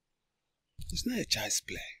 It's not a child's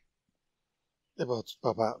play. But,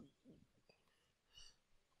 Papa,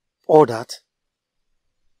 all that?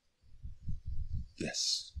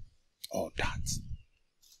 Yes, all that.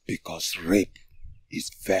 Because rape is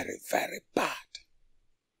very, very bad.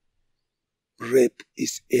 Rape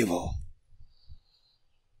is evil.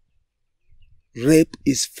 Rape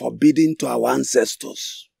is forbidden to our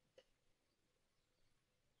ancestors.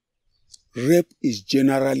 Rape is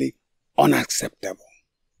generally unacceptable.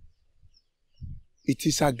 It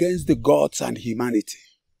is against the gods and humanity.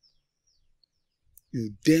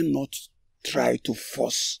 You dare not try to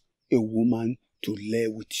force a woman to lay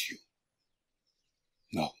with you.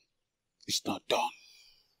 No, it's not done.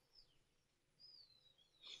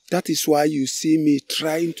 That is why you see me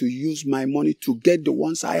trying to use my money to get the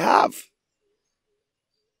ones I have.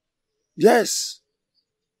 Yes,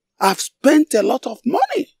 I've spent a lot of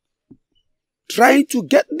money trying to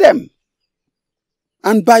get them.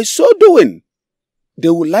 And by so doing, they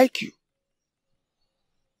will like you.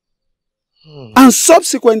 And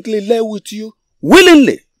subsequently lay with you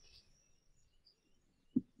willingly.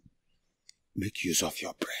 Make use of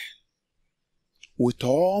your brain. With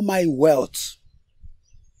all my wealth,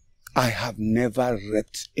 I have never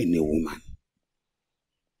raped any woman.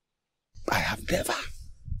 I have never.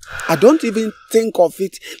 I don't even think of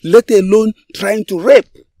it, let alone trying to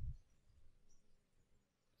rape.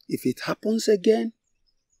 If it happens again,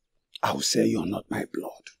 I'll say you're not my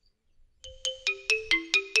blood.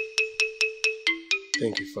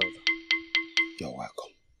 Thank you, Father. You're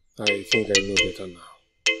welcome. I think I know better now.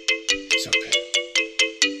 It's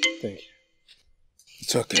okay. Thank you.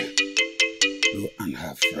 It's okay. Go and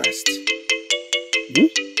have rest.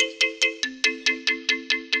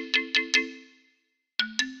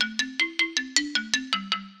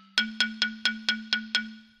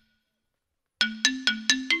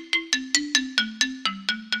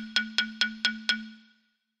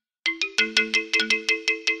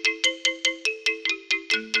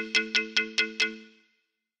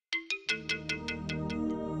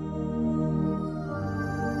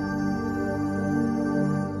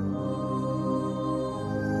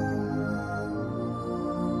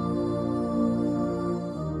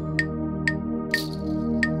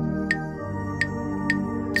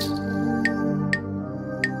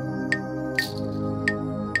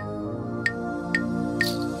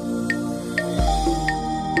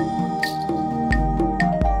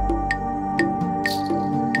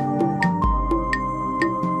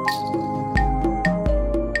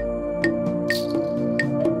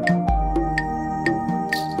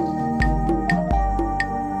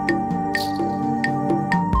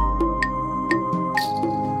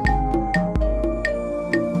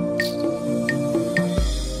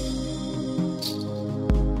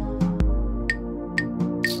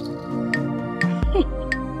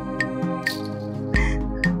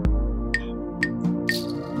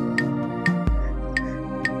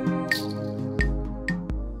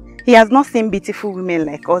 He has not seen beautiful women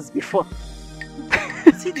like us before.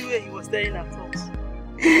 See the way he was staring at us.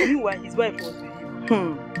 Meanwhile, his wife was with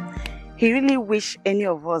him. He really wish any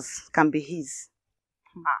of us can be his.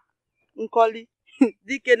 Okolie,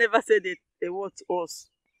 DK never said a word to us.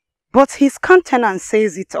 But his countenance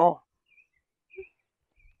says it all.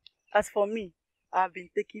 As for me, I have been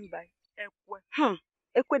taken by Ekwe.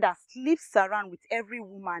 Ekwe that sleeps around with every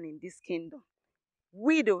woman in this kingdom.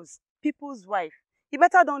 Widows, people's wife. You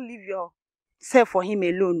better don't leave yourself for him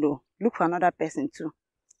alone though. Look for another person too.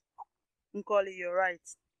 Okolie, you're right.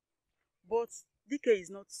 But DK is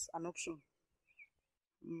not an option.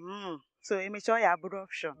 So immature your good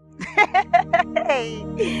option. Hey,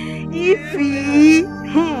 Ify.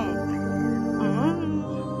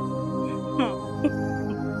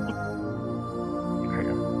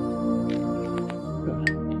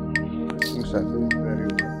 Looks at it very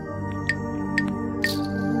well.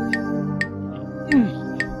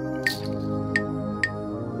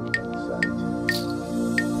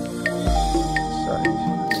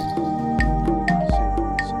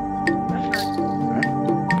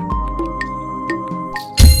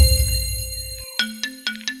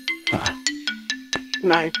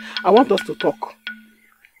 Now, I want us to talk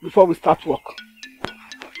before we start work.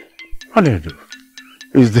 What do you do?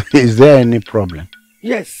 Is there any problem?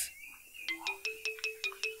 Yes.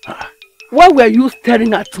 Why were you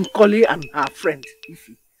staring at Okolie and her friend?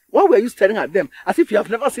 Why were you staring at them as if you have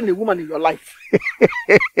never seen a woman in your life?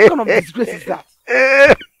 What kind of disgrace is that?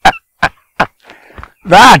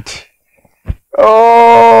 That?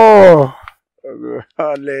 Oh!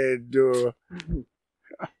 Aledo.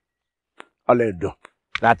 Aledo.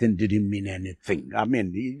 That thing didn't mean anything. I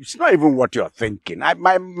mean, it's not even what you're thinking.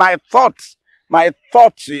 My thoughts,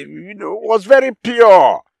 was very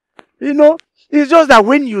pure. It's just that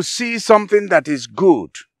when you see something that is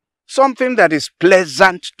good, something that is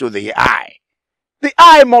pleasant to the eye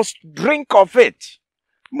must drink of it,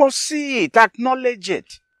 must see it, acknowledge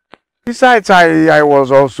it. Besides, I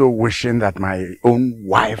was also wishing that my own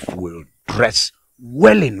wife will dress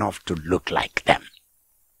well enough to look like them.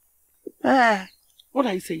 What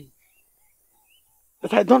are you saying?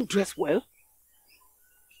 That I don't dress well?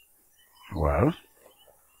 Well,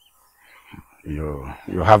 you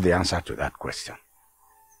have the answer to that question.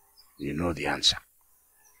 You know the answer.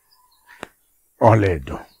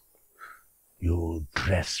 Oledo, you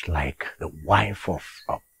dress like the wife of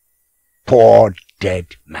a poor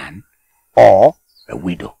dead man or a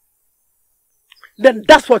widow. Then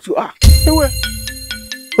that's what you are. Where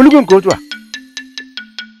are you going to go to her?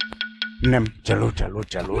 Nem, cello.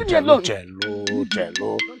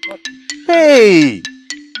 Hey!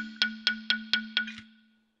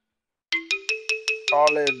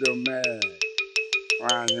 Oledo man.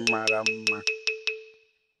 Wanyi marama.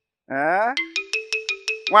 Eh?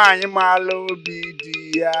 Wanyi malo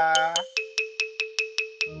bidia.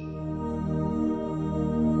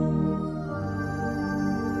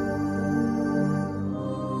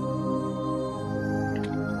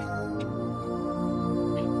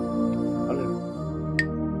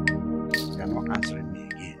 You're not answering me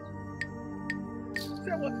again.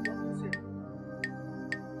 Say what you want to say.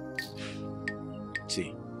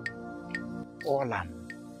 See, all I'm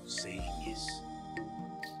saying is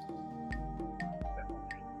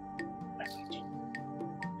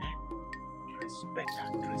dress better,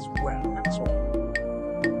 dress well, that's all.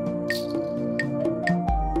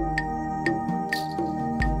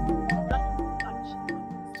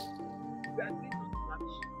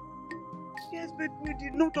 Yes, but we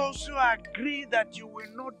did not also agree that you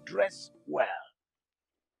will not dress well.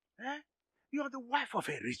 You are the wife of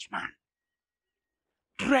a rich man.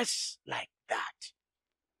 Dress like that.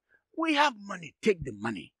 We have money, take the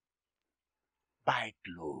money. Buy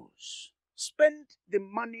clothes. Spend the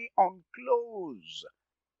money on clothes.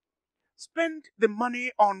 Spend the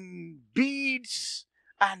money on beads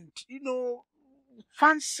and,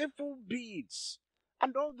 fanciful beads.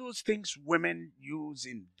 And all those things women use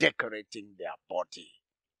in decorating their body.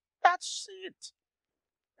 That's it.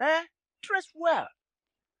 Dress well.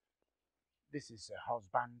 This is a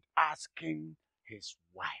husband asking his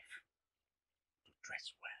wife to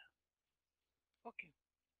dress well. Okay.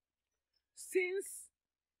 Since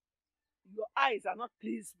your eyes are not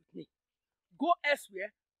pleased with me, go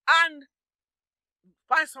elsewhere and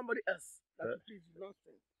find somebody else that will please you.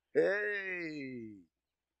 Nonsense. Hey!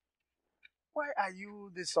 Why are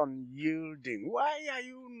you this unyielding? Why are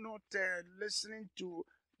you not listening to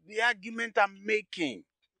the argument I'm making?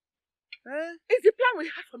 It's the plan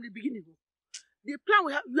we had from the beginning. The plan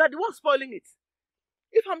we have, you are the one spoiling it.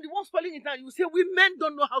 If I'm the one spoiling it now, you say we men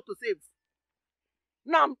don't know how to save.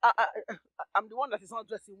 Now I'm the one that is not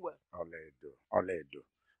dressing well. Oledo.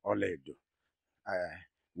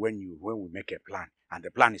 When we make a plan and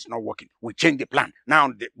the plan is not working, we change the plan.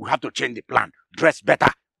 Now we have to change the plan. Dress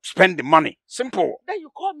better. Spend the money. Simple. Then you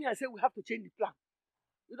call me and say we have to change the plan.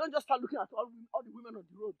 You don't just start looking at all the women on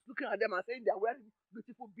the road, looking at them and saying they are wearing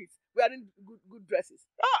beautiful beads, wearing good dresses.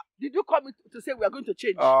 Did you come to say we are going to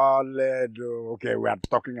change? Oh, Ledo. Okay, we are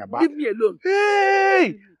talking about... Leave me alone.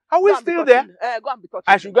 Hey! Are we still there? Go and be touching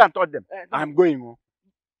I should go and touch them. I'm going.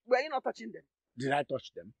 Were you not touching them? Did I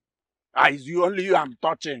touch them? It's only you I'm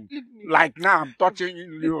touching. Like now I'm touching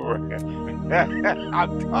you.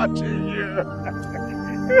 I'm touching you.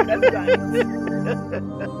 Let's go.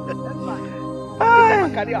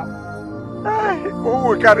 Let's carry out. Who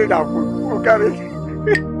will carry that food? Who will carry it?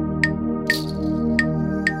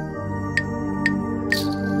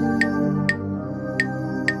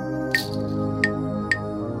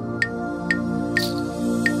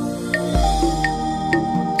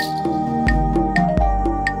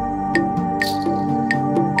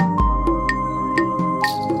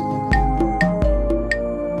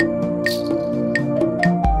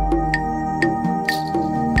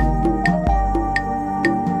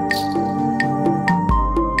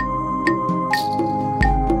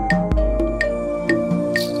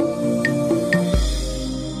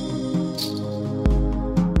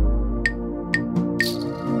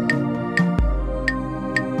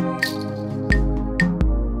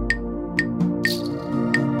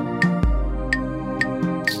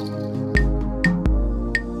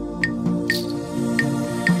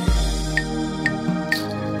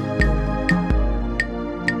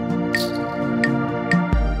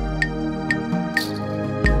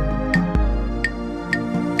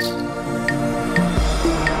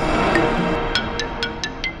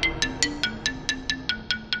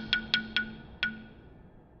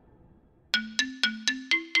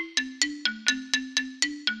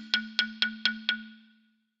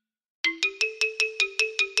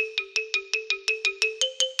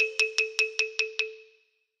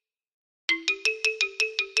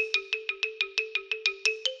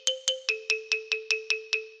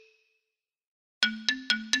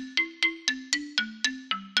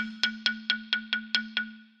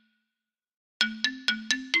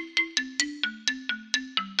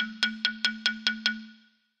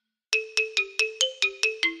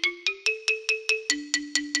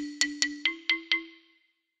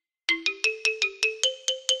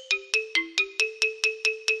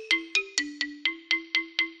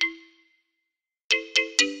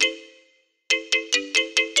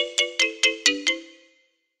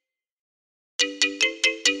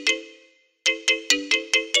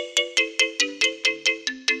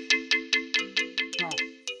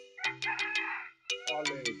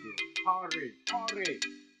 Hurry.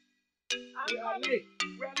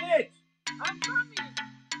 We are late. I'm coming.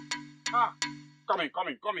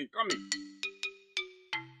 Coming.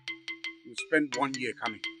 You spend 1 year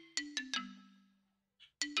coming.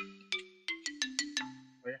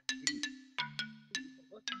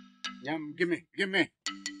 Oh, yeah, give me. Give me.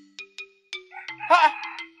 Ha!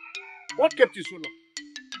 What kept you so long?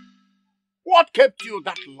 What kept you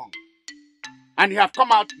that long? And you have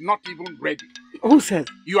come out not even ready. Who said?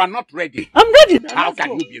 You are not ready. I'm ready. How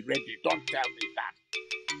can you be ready? Don't tell me that.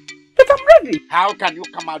 But I'm ready. How can you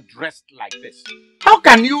come out dressed like this? How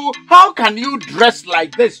can you dress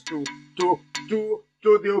like this to the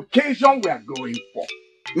occasion we are going for?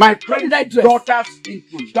 My friend's daughter's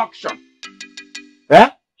introduction. Eh?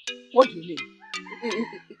 What do you mean?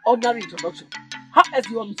 Ordinary introduction. How else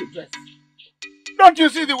do you want me to dress? Don't you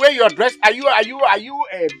see the way you're dressed? Are you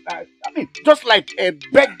just like a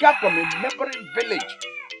beggar from a neighboring village?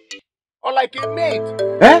 Or like a maid?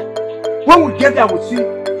 Eh? When we get there, we see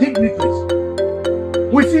dignitaries.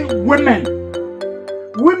 We see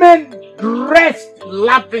women dressed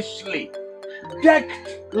lavishly,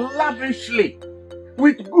 decked lavishly,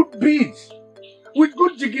 with good beads, with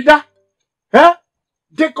good jigida,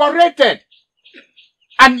 decorated.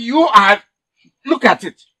 And you are, look at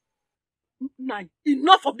it. Nine.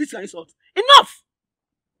 Enough of this insult. Enough!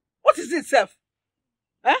 What is it, self?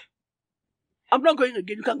 Eh? I'm not going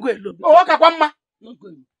again. You can go alone. Oh, Okakwamma. Not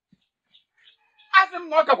going. Ask him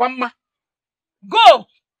Okakwamma. Go!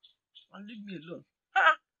 And leave me alone.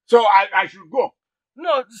 So I should go?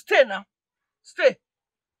 No, stay now. Stay.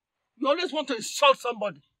 You always want to insult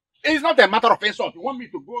somebody. It's not a matter of insult. You want me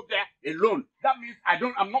to go there alone. That means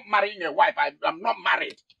I'm not marrying a wife. I'm not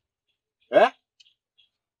married. Eh?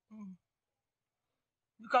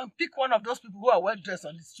 You can pick one of those people who are well dressed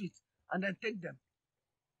on the street and then take them.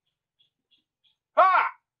 Ha!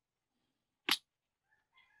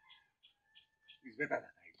 It's better that I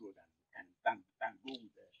go than go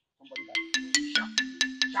with somebody that is sharp.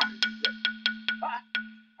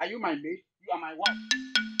 Are you my maid? You are my wife.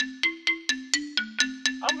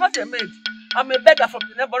 I'm not a maid. I'm a beggar from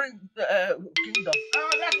the neighboring kingdom.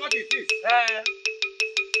 Oh, that's what it is.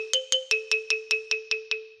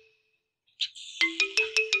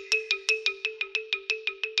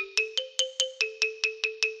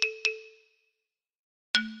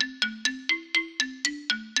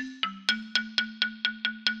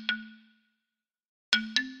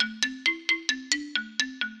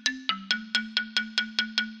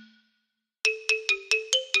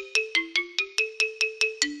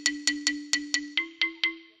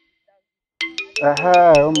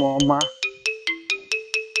 Mama.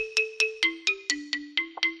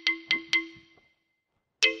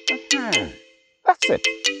 That's it.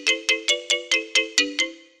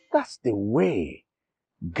 That's the way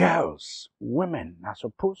girls, women are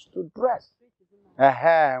supposed to dress.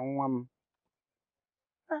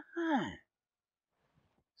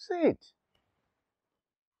 See it.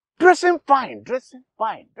 Dressing fine,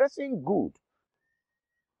 dressing good.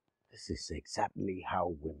 This is exactly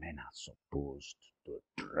how women are supposed to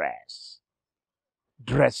dress.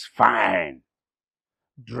 Dress fine.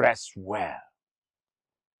 Dress well.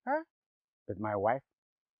 Huh? But my wife,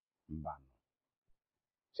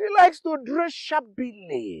 she likes to dress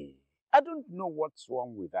shabbily. I don't know what's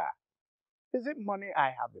wrong with her. Is it money?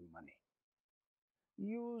 I have the money.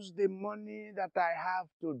 Use the money that I have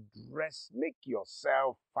to dress. Make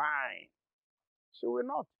yourself fine. She will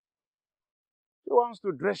not. She wants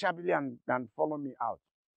to dress shabbily and follow me out.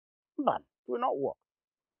 But it will not work.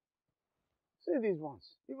 See these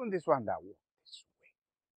ones. Even this one that walk this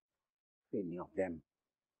way. Any of them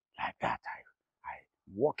like that, I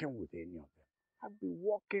walking with any of them. I'll be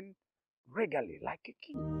walking regularly like a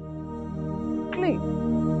king. Clean.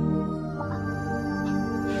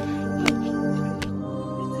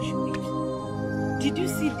 Did you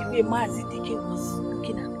see the way Mazidike was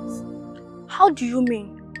looking at us? How do you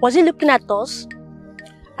mean? Was he looking at us?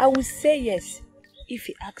 I would say yes if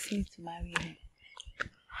he asked me to marry him.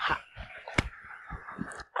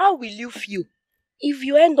 How will you feel if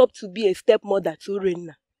you end up to be a stepmother to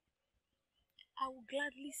Rena? I will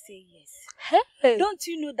gladly say yes. Hey. Don't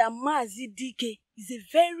you know that Mazidike is a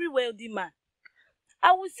very wealthy man?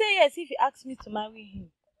 I would say yes if he asked me to marry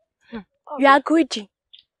him. You are greedy.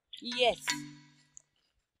 Yes.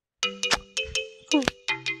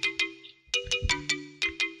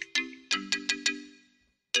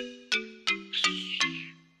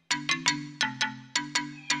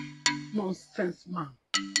 Nonsense, man.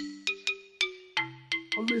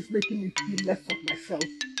 Always making me feel less of myself.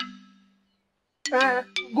 Go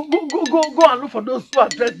and look for those who are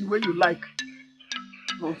dressed the way you like.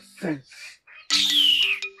 Nonsense.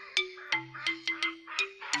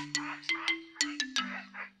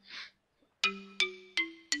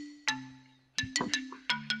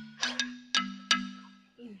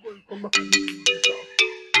 Come back and look at yourself.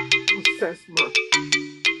 Nonsense, man.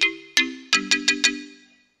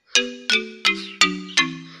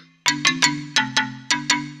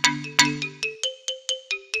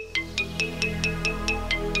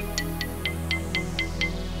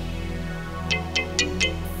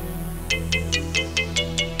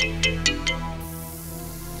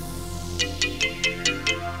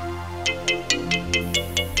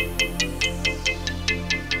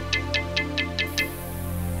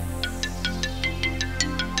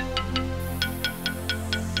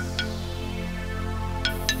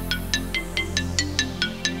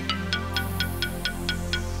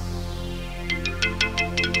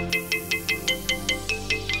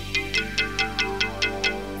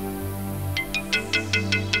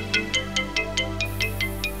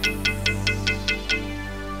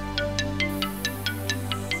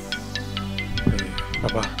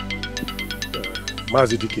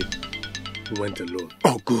 Mazidike went alone.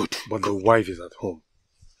 Oh, good. But the wife is at home.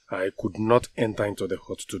 I could not enter into the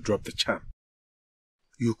hut to drop the charm.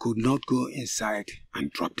 You could not go inside and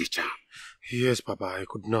drop the charm? Yes, Papa, I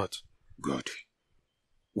could not. Good.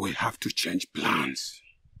 We have to change plans.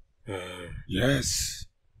 Yes.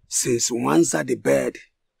 Since Wanza the bird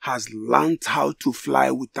has learned how to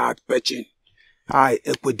fly without perching, I,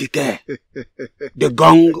 Ekwedike, the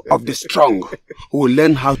gong of the strong, will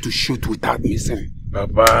learn how to shoot without missing.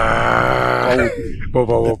 Papa,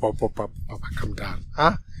 calm down.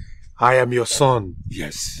 Huh? I am your son.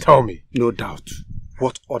 Yes. Tell me. No doubt.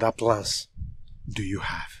 What other plans do you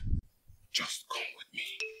have? Just come with me.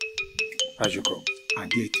 As you go.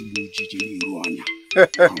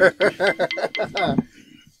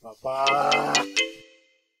 Papa.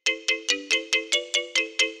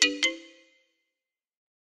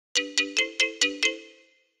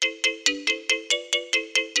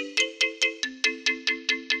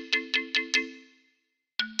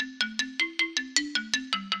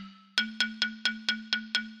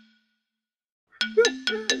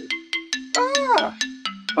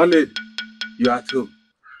 Honey, you are at home.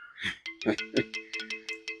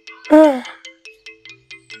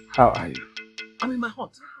 How are you? I'm in my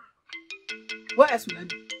hut. Where else will I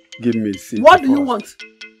be? Give me a seat. What do you want?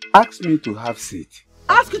 Ask me to have seat.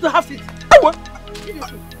 Ask you to have seat. What?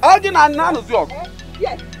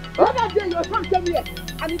 Yes. The other day your son came here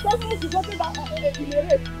and he told me to go to that in a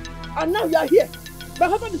race. And now you are here. My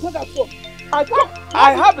husband is not at home.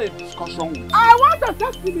 I have a discussion with you. I want to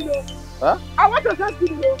test criminal. Huh? I want to test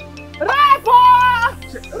criminal. Repo!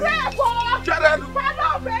 Repo! Sharon!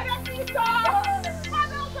 Father, benefit!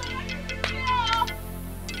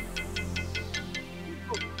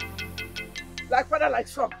 Like father, like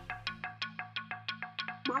son.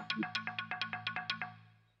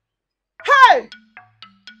 Hey!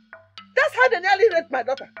 That's how they nearly raped my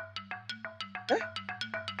daughter. Huh?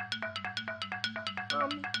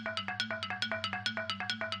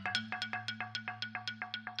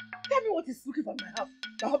 Tell me what is looking for my house.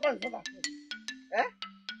 My husband is not at home. Eh?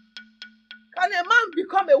 Can a man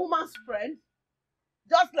become a woman's friend?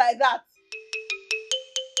 Just like that?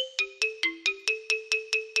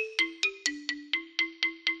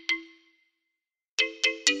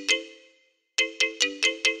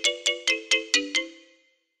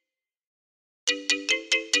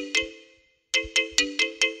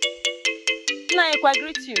 I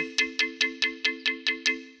greet you.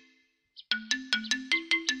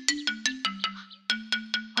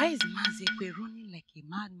 Why is Mazekwe running like a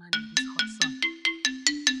madman in this hot sun?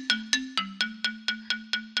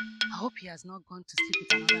 I hope he has not gone to sleep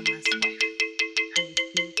with another man's wife and is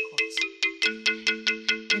being caught.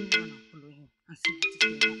 Let me run and follow him and see what is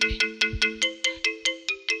going on there.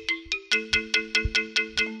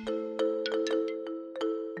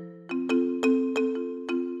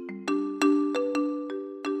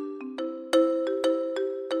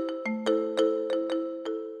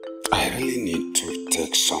 I really need to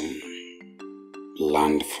take some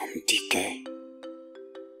land from DK.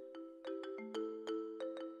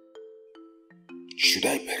 Should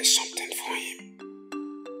I bury something for him?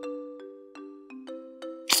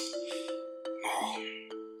 No,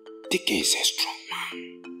 DK is a strong man.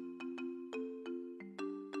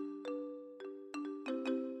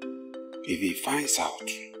 If he finds out,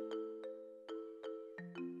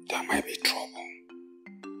 there might be trouble.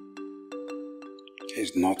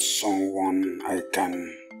 He's not someone I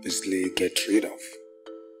can easily get rid of.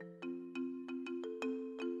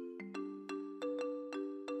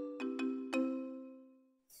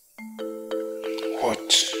 What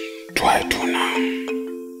do I do now?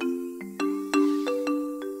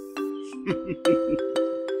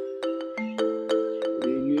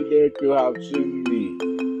 You needed to have seen me.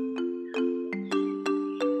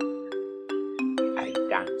 I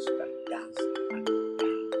danced and danced and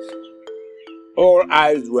danced. All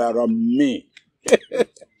eyes were on me.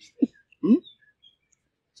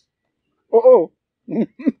 Oh.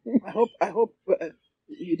 I hope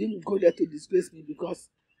you didn't go there to disgrace me, because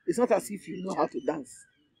it's not as if you know how to dance.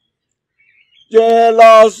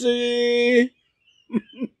 Jealousy!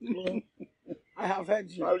 I have heard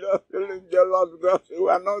you. I'm just feeling jealous because you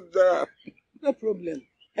are not there. No problem.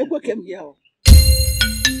 Ego came here.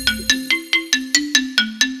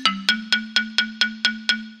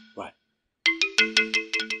 What?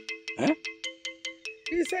 Huh?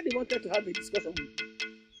 He said he wanted to have a discussion with you.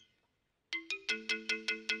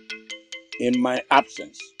 In my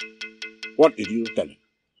absence, what did you tell him?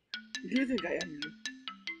 Do you think I am you?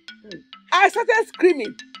 I started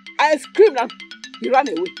screaming. I screamed and he ran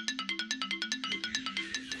away.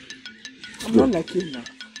 I'm not like you now.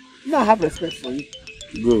 Now I have respect for you.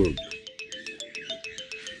 Good.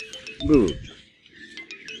 Good.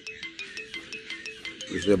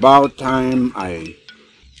 It's about time I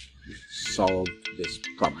solved this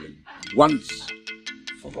problem once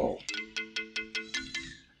for all.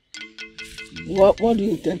 What do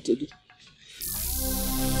you intend to do?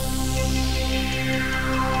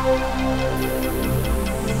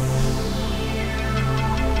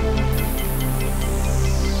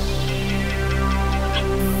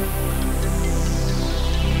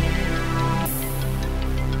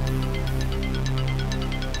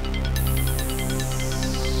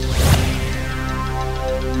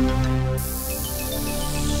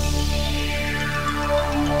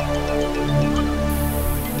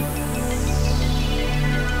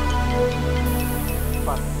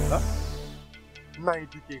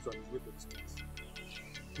 DK is on his way to this place.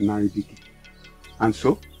 DK. And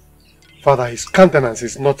so? Father, his countenance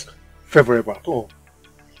is not favorable at all.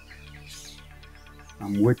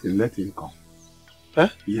 I'm waiting, let him come. Huh?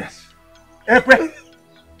 Yes. Ekwe!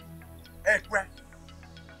 Ekwe!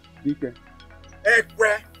 DK.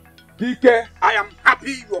 Ekwe! DK, I am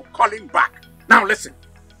happy you're calling back. Now listen,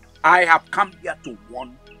 I have come here to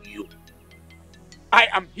warn you. I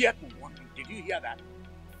am here to warn you. Did you hear that?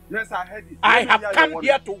 Yes, I heard it. I have come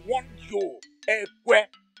here to warn you, Ekwe.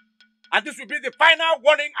 And this will be the final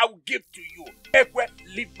warning I will give to you. Ekwe,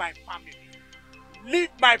 leave my family. Leave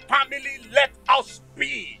my family, let us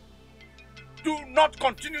be. Do not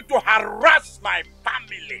continue to harass my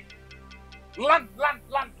family. Land.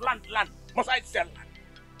 Must I sell land?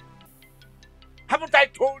 Haven't I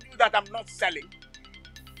told you that I'm not selling?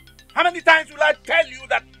 How many times will I tell you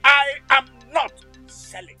that I am not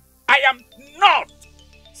selling? I am not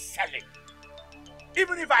selling.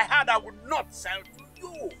 Even if I had, I would not sell to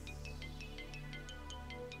you.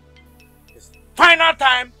 This final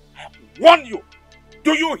time, I have warned you.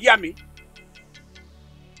 Do you hear me?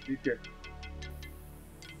 DK.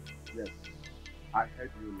 Yes, I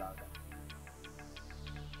heard you louder.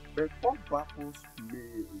 But what baffles me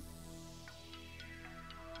is,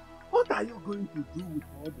 what are you going to do with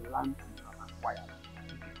all the land you have acquired?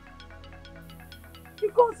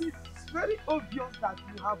 Because it's very obvious that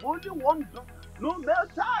you have only one daughter, no male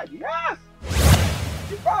child. Yes!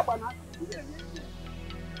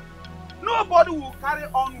 Nobody will carry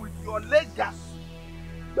on with your legacy.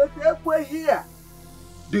 But if we hear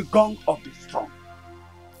the gong of the storm,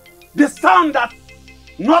 the sound that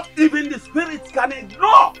not even the spirits can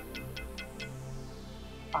ignore,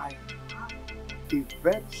 I have a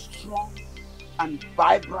very strong and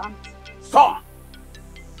vibrant son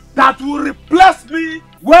that will replace me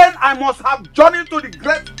when I must have journeyed to the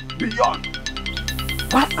great beyond.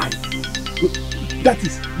 What that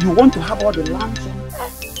is, you want to have all the land on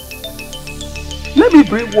earth? Let me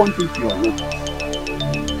bring one thing to your notice.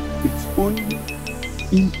 It's only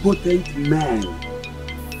impotent men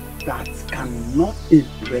that cannot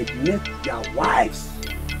impregnate their wives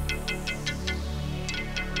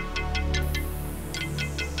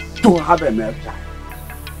to have a male child.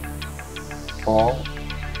 Or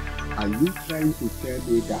are you trying to tell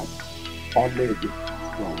me that already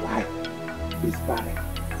your wife is barren?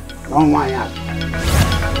 Don't mind us.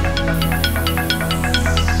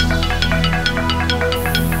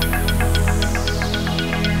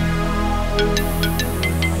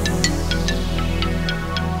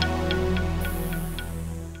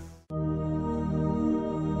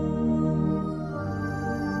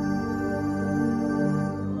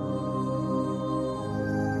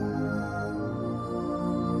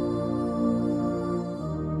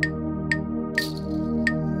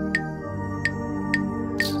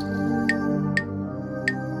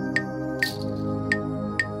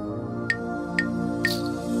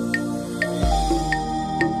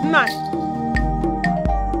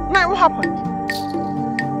 Nine, what happened?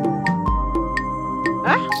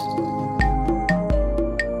 Huh?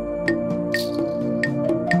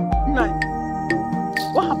 Nine,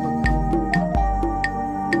 what happened?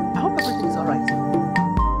 I hope everything is alright.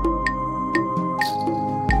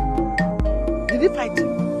 Did he fight you?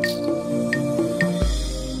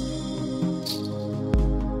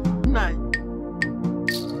 Nine,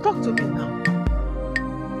 talk to me now.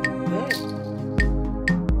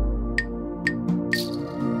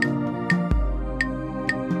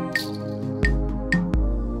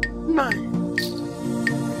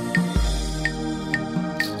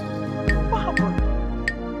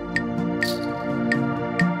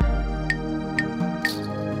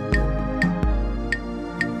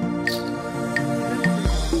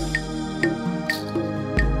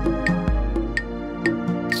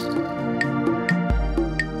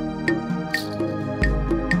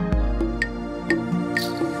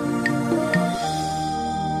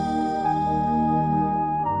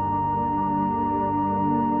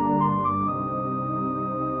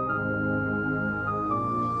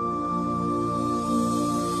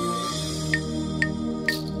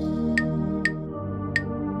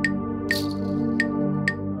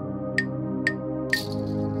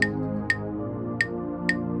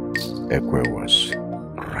 Ekwe was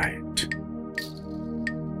right.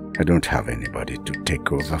 I don't have anybody to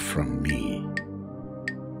take over from me.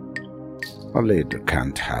 Oledo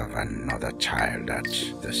can't have another child at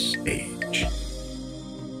this age.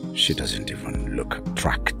 She doesn't even look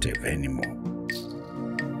attractive anymore.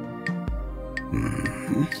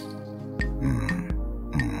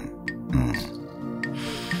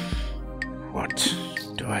 What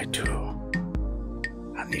do I do?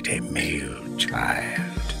 I need a male child.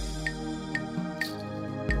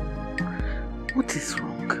 What is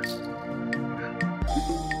wrong?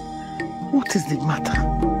 What is the matter?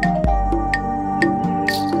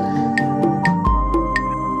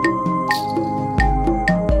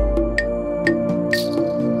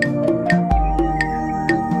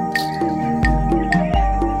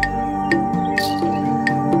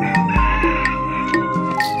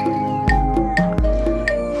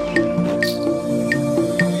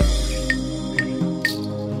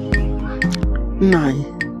 Nine.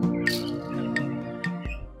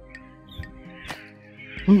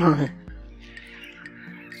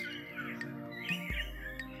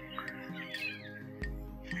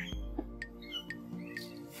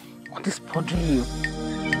 What is bothering you?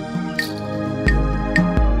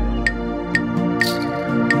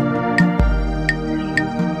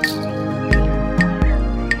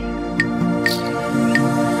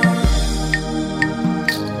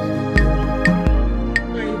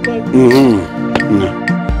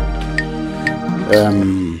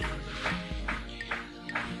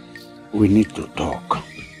 We need to talk.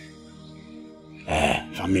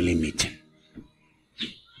 Family meeting.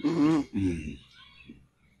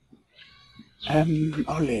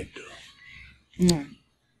 Oledo.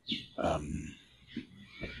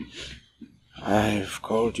 I've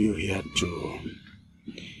called you here to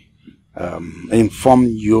inform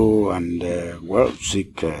you and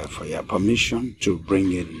seek for your permission to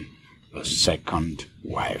bring in a second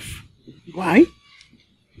wife. Why?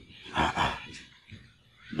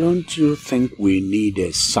 Don't you think we need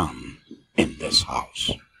a son in this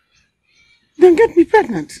house? Then get me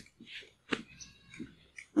pregnant.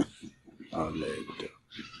 Oledo.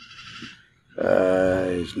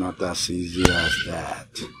 It's not as easy as that.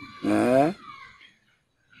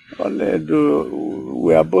 Oledo,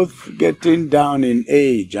 we are both getting down in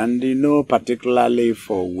age, and particularly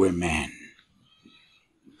for women.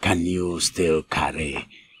 Can you still carry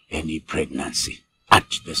any pregnancy at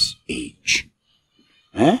this age?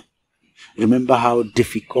 Remember how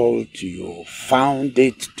difficult you found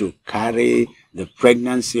it to carry the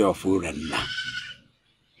pregnancy of Urenna?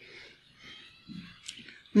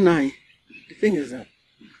 Nai, the thing is that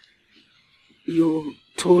you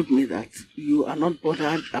told me that you are not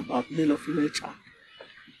bothered about male or female child.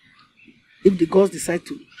 If the gods decide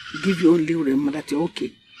to give you only Urenna, that you're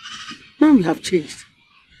okay. Now you have changed.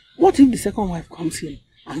 What if the second wife comes in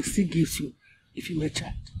and still gives you a female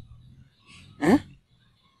child?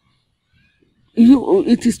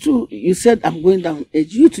 It is true, you said I'm going down in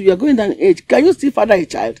age. You too, you are going down in age. Can you still father a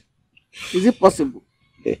child? Is it possible?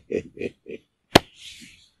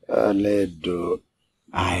 Oledo,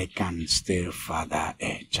 I can still father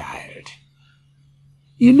a child.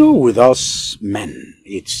 With us men,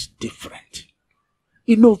 it's different.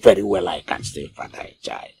 You know very well I can still father a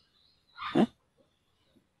child.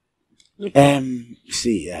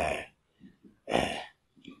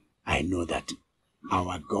 I know that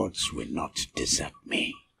our gods will not desert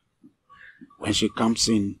me. When she comes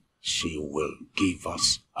in, she will give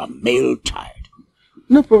us a male child.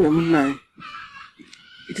 No problem, Nai.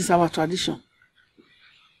 It is our tradition.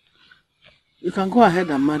 You can go ahead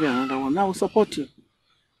and marry another one. I will support you.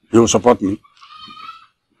 You will support me?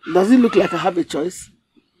 Does it look like I have a choice?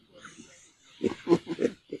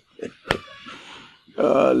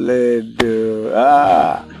 Oledo.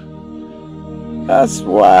 That's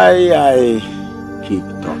why I keep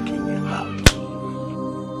talking about you.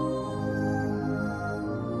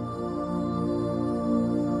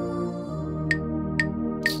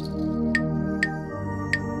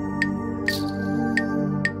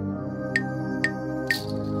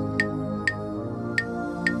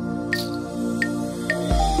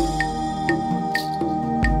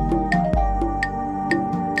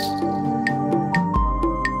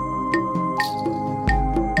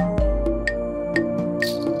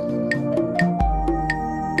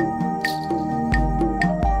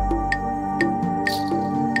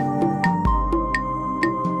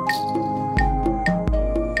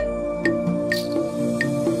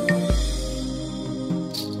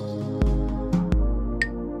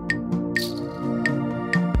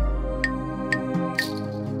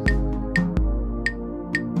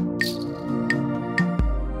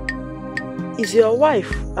 Is your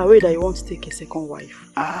wife aware that you want to take a second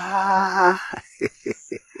wife?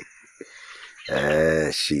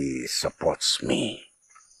 She supports me.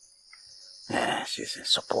 She's in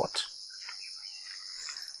support.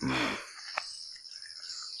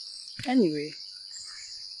 Anyway,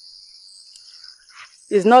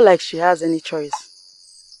 it's not like she has any choice.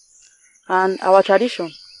 And our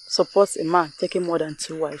tradition supports a man taking more than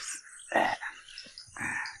 2 wives.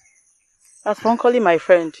 As for Okolie, my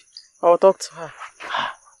friend, I will talk to her.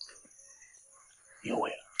 You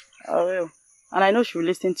will? I will. And I know she will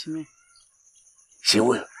listen to me. She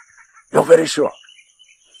will? You're very sure?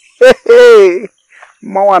 Hey,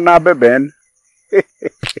 Mawana Beben.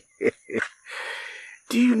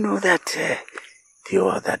 Do you know that the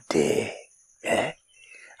other day, I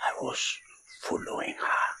was following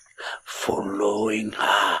her.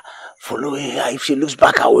 If she looks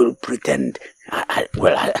back, I will pretend. I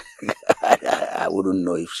wouldn't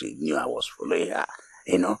know if she knew I was following her.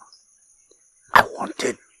 I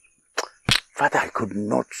wanted, but I could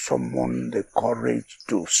not summon the courage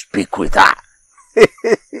to speak with her.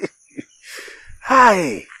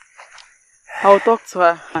 Hi. I'll talk to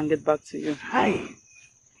her and get back to you. Hi.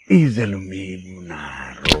 Izelumi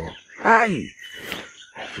Munaro. Hi.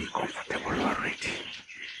 I feel comfortable already.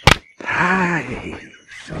 Hi.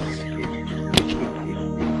 So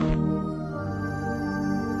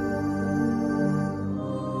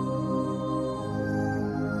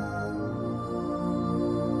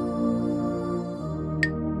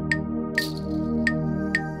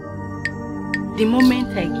the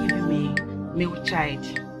moment I give him a male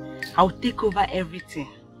child, I'll take over everything.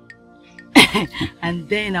 And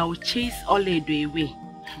then I'll chase Oledo away.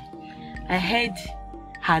 I heard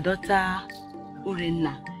her daughter,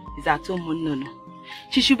 Urenna, is at home. No.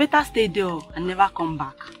 She should better stay there and never come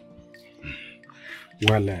back.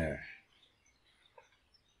 Well,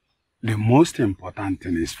 the most important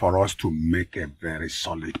thing is for us to make a very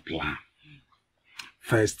solid plan.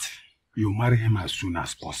 First, you marry him as soon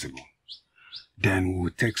as possible. Then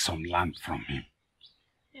we'll take some land from him.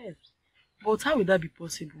 Yes. But how will that be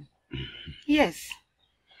possible? Yes.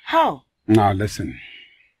 How? Now listen.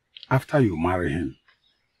 After you marry him,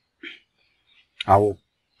 I will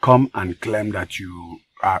come and claim that you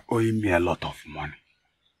are owing me a lot of money.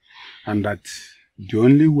 And that the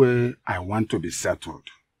only way I want to be settled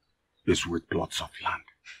is with plots of land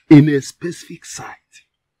in a specific site.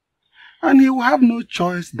 And he will have no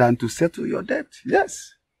choice than to settle your debt.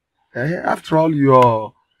 Yes. After all,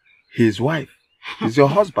 you're his wife. He's your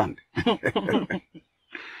husband.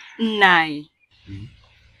 Nai,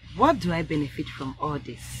 what do I benefit from all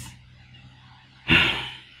this?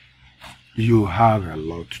 You have a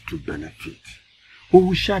lot to benefit. We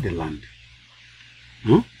will share the land.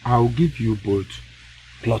 I'll give you both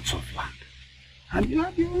plots of land. And you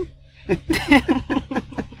have your own.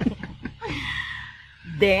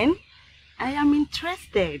 Then, I am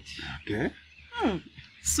interested. Okay.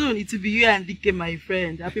 Soon it will be you and Dike, my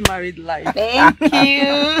friend. Happy married life. Thank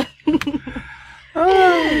you.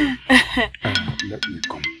 Let me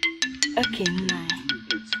come. Okay, Nai.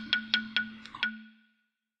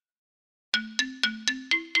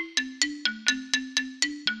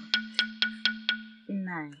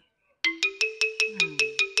 Nai.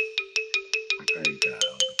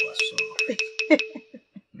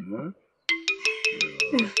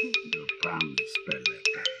 Your palm is spelled.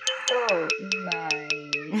 Oh, Nai.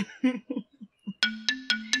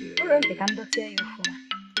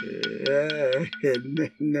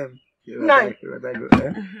 Nine.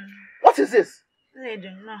 What is this? I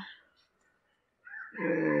don't know.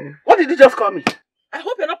 What did you just call me? I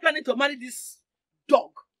hope you're not planning to marry this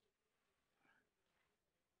dog.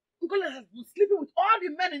 Okolie has been sleeping with all the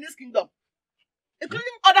men in this kingdom,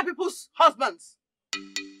 including other people's husbands.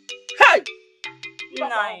 Hey!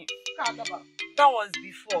 Nai, that was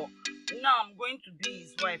before. Now I'm going to be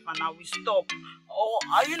his wife and I will stop. Oh,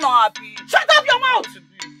 are you not happy? Shut up your mouth! To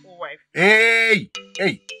be his wife. Hey!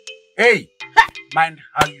 Mind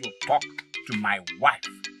how you talk to my wife.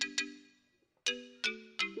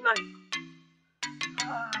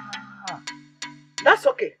 That's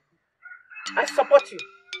okay. I support you.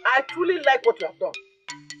 I truly like what you have done.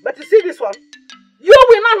 But you see this one? You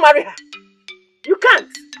will not marry her. You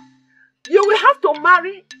can't. You will have to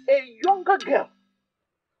marry a younger girl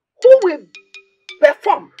who will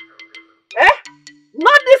perform.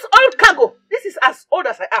 Not this old cargo. This is as old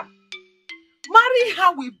as I am. Marry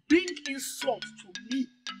her will bring insult to me.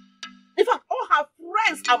 In fact, all her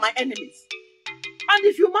friends are my enemies. And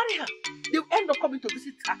if you marry her, they will end up coming to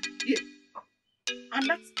visit her here. And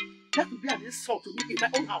that will be an insult to me in my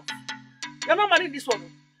own house. You're not marrying this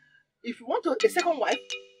one. If you want a second wife,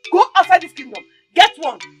 go outside this kingdom. Get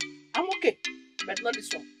one. I'm okay. But not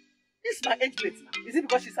this one. This is my age plate now. Is it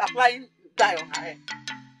because she's applying dye on her hair?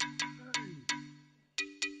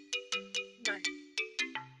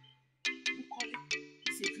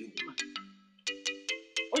 Is a free woman.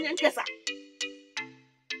 Onyankesa.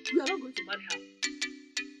 We are not going to marry her.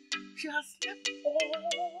 She has slept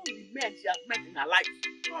all the men she has met in her life,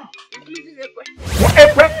 including Ekwe.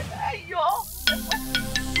 Ekwe?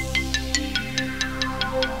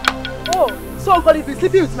 Oh, so Okolie be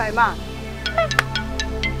sleeping with my man.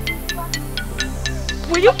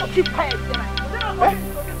 Will you keep quiet?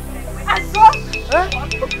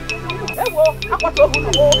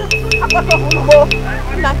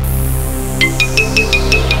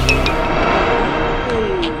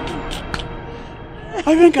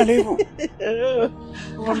 I think I live.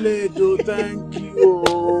 Oledo, thank you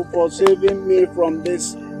for saving me from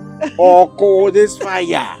this this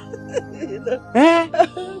fire.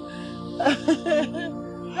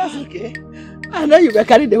 That's okay. I know you were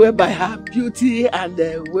carried away by her beauty and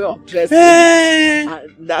way of dressing.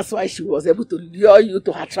 And that's why she was able to lure you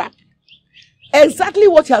to her trap. Exactly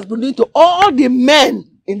what she has been doing to all the men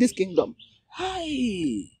in this kingdom.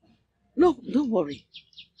 Hi. No, don't worry.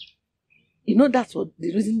 You know that's what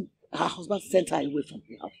the reason her husband sent her away from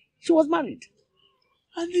the house. She was married.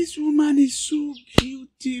 And this woman is so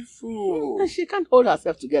beautiful. And she can't hold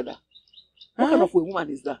herself together. What kind of a woman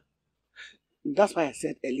is that? That's why I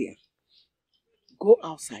said earlier, go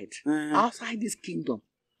outside. Outside this kingdom.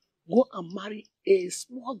 Go and marry a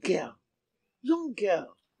small girl. Young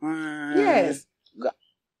girl. Yes. Dike.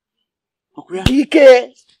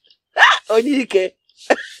 Dike.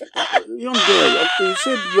 Young girl. Okay, you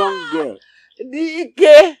said young girl.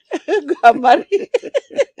 Dike. Go and marry.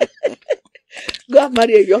 Go and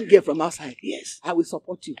marry a young girl from outside. Yes. I will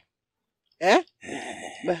support you. Eh?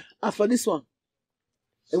 But as for this one,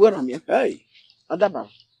 where am I? Hey. Adaba.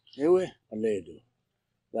 Ewe, Aledo.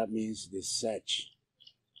 That means the search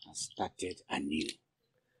has started anew.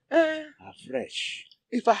 Afresh.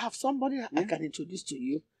 If I have somebody I can introduce to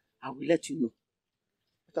you, I will let you know.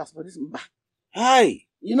 But as for this, hey,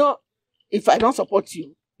 you know, if I don't support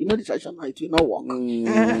you, you know the tradition, it will not work.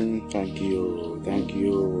 Thank you, thank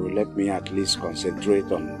you. Let me at least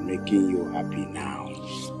concentrate on making you happy now.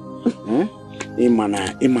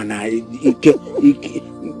 Imana,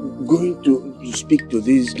 going to speak to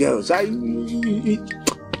these girls. I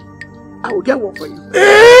will get one for you.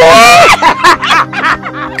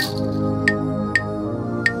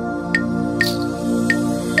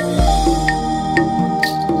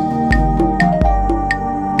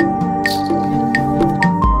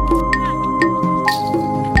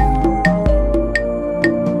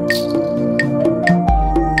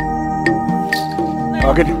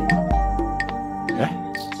 Okay.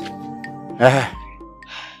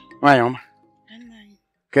 My mom.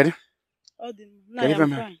 Get it? No, I'm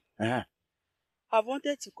fine. I've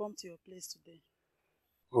wanted to come to your place today.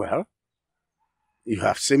 Well, you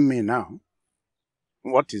have seen me now.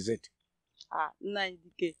 What is it?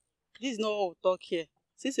 This is not what we'll talk here.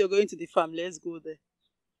 Since you're going to the farm, let's go there.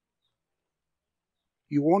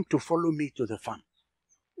 You want to follow me to the farm?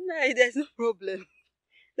 No, there's no problem.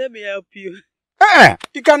 Let me help you.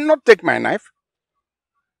 You cannot take my knife.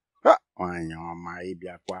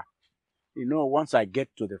 You know, once I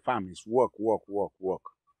get to the farm, it's work.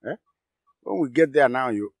 When we get there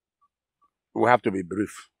now, we have to be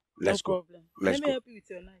brief. Let's go. Problem. Let me help you with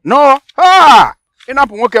your knife. No!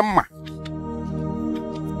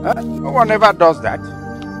 No one ever does that.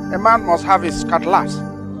 A man must have his cutlass.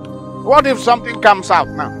 What if something comes out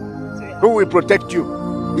now? Who will protect you?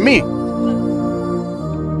 Me.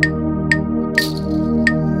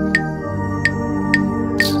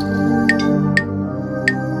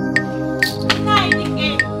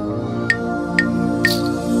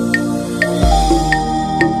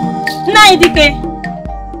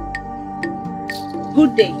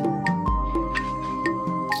 Good day.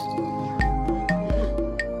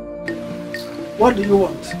 What do you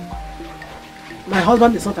want? My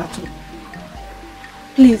husband is not at home.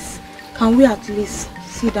 Please, can we at least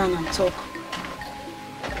sit down and talk?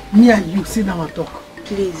 Me and you sit down and talk.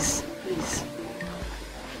 Please.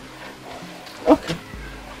 Okay.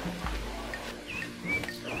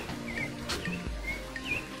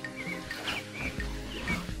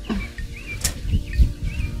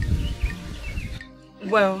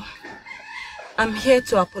 Well, I'm here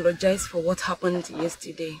to apologize for what happened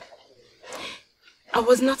yesterday. I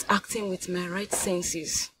was not acting with my right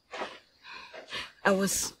senses. I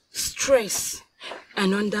was stressed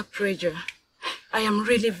and under pressure. I am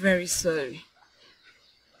really very sorry.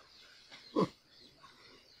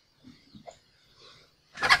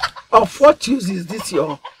 Of what use is this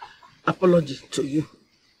your apology to you?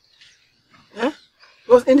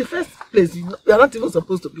 Because in the first place, you are not even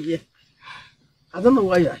supposed to be here. I don't know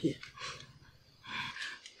why you are here.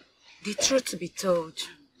 The truth to be told,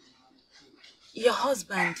 your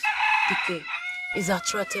husband, Dike, is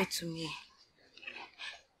attracted to me.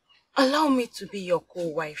 Allow me to be your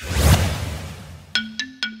co-wife.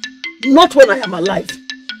 Not when I am alive.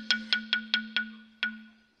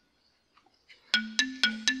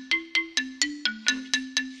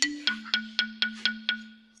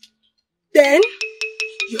 Then,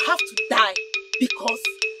 you have to die because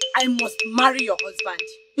I must marry your husband.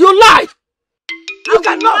 You lied! You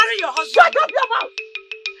cannot marry your husband. Shut up your mouth!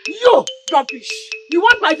 You rubbish! You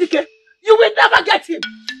want my Dike? You will never get him!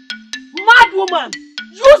 Mad woman!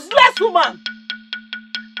 Useless woman!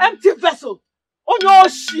 Empty vessel!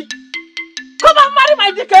 Onyoshi! Come and marry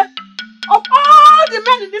my Dike! Of all the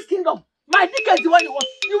men in this kingdom, my Dike is the one you want.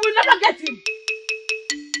 You will never get him!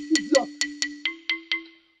 Idiot!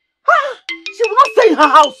 She will not stay in her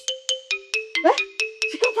house!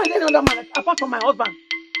 She can't find any other man apart from my husband.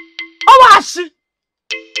 Oh, she?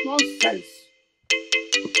 Nonsense.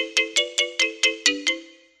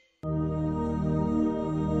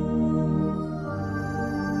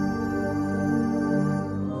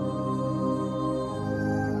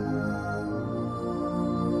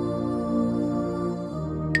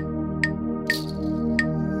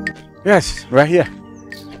 Yes, right here.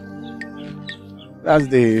 That's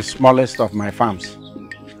the smallest of my farms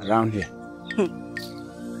around here.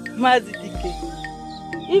 Mazi Dike,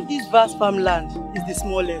 if this vast farmland is the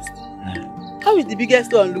smallest, how will the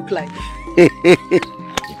biggest one look like?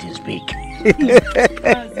 It is big.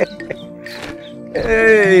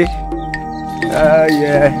 Hey.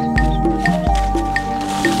 Yeah.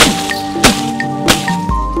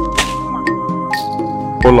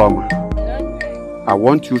 Oloma, I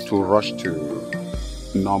want you to rush to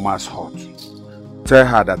Norma's hut. Tell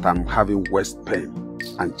her that I'm having waist pain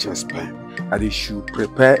and chest pain, and he should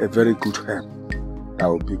prepare a very good herb that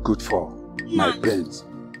will be good for my pains.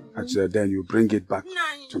 And so then you bring it back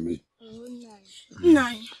to me.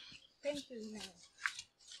 Nine. Thank you,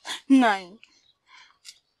 Nine.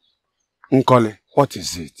 Okolie, what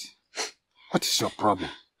is it? What is your problem?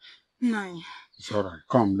 Nine. It's all right.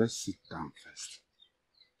 Come, let's sit down first.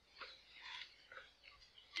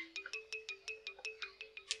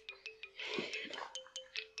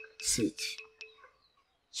 Sit.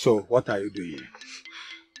 So, what are you doing here?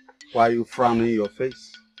 Why are you frowning your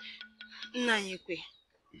face? Nanyekwe,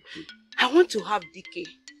 I want to have Dike.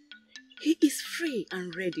 He is free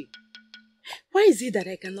and ready. Why is it that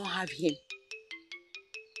I cannot have him?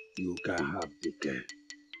 You can have Dike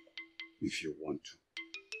if you want to.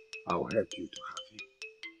 I'll help you to have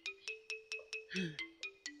him.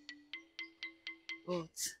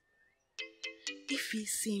 But if he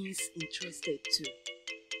seems interested too,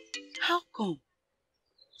 how come?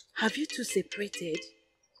 Have you two separated?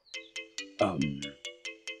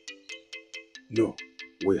 No,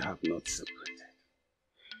 we have not separated.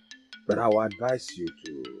 But I will advise you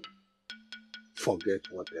to forget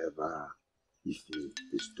whatever he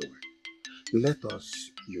is doing. Let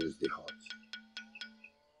us use the hut.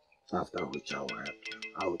 After which I will help you.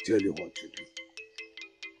 I will tell you what to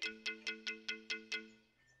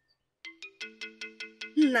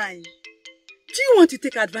do. Nine. Do you want to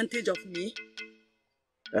take advantage of me?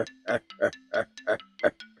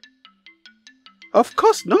 Of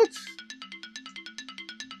course not.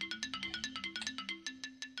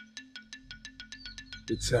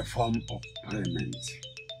 It's a form of payment.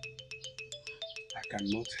 I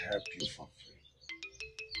cannot help you for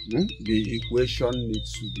free. The equation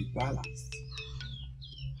needs to be balanced.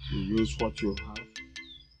 You use what you have,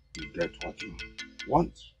 you get what you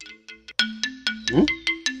want.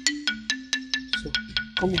 So,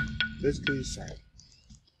 come on, let's go inside.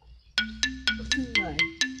 Nine.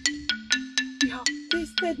 You have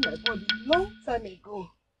tasted my body long time ago.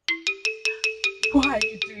 Why are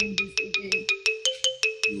you doing this again?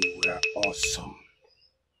 You were awesome.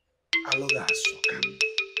 Aloga Sokam.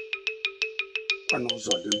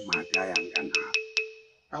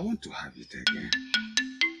 I want to have it again.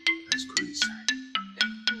 Let's go inside.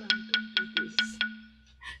 No, don't do this.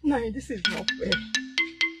 No, this is not fair.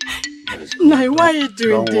 No, why are you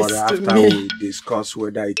doing this to me? Don't worry, after we discuss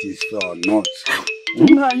whether it is fair or not.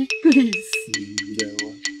 No, please.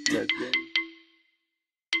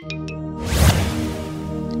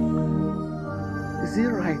 Is it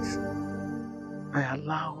right I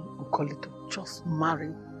allow Okolie to just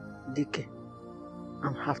marry Dike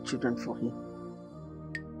and have children for him?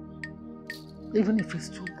 Even if it's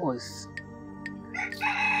 2 boys.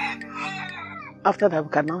 After that, we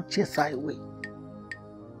can now chase her away.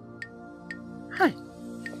 Hi.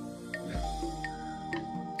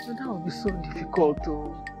 But that would be so difficult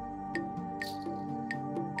to...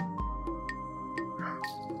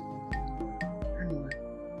 Anyway,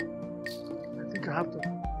 I think I have to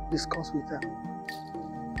discuss with her.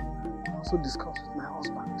 And also discuss with my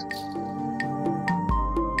husband.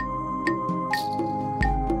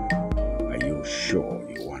 Are you sure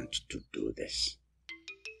you want to do this?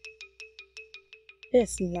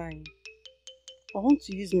 Yes, Nine. I want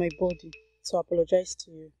to use my body to apologize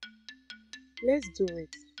to you. Let's do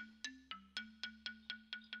it.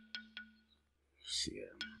 See,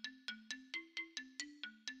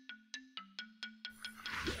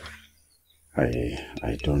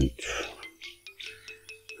 I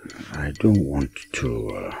don't want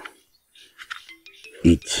to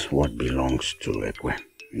eat what belongs to Ekwe.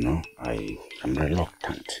 You know, I am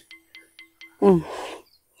reluctant. Huh?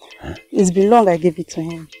 It's been long I gave it to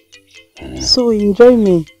him. So enjoy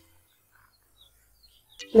me.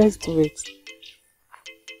 Let's do it.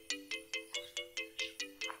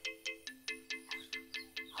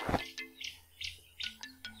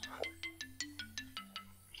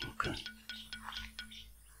 Okay.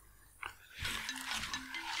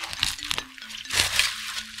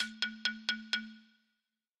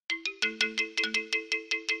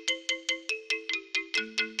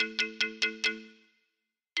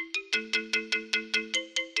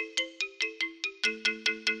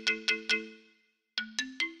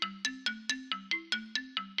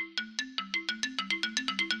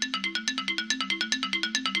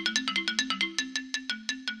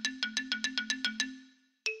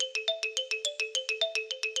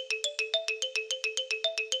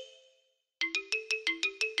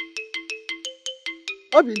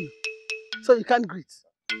 Obin, so you can't greet?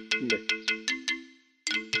 No.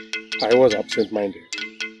 I was absent-minded.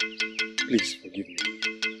 Please forgive me.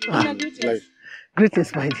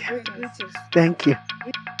 Greetings, my dear. Greetings. Thank you.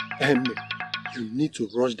 You need to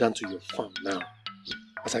rush down to your farm now.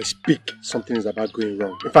 As I speak, something is about going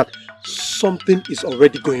wrong. In fact, something is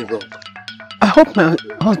already going wrong. I hope my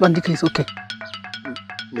husband Dike is okay.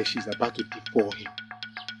 No, she's about to devour him.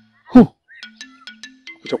 Who?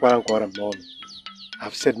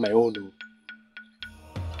 I've said my own.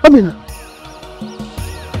 Obin.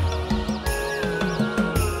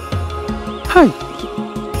 Hi.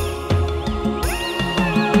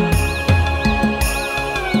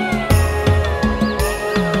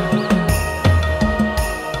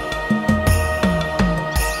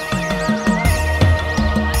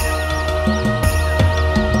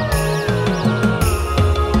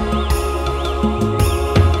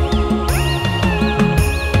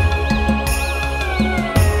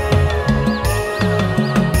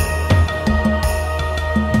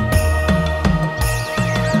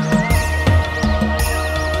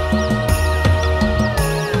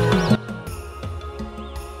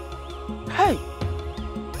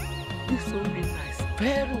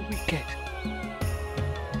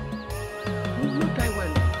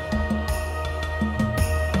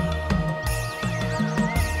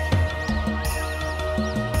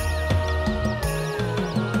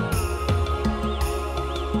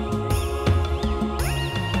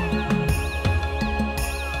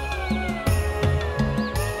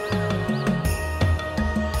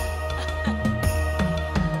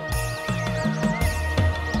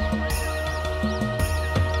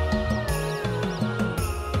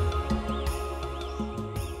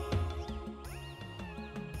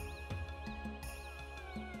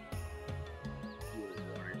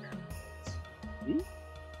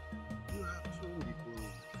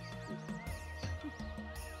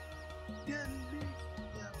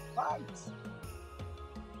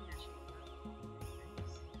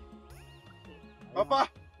 Papa!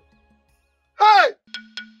 Hey!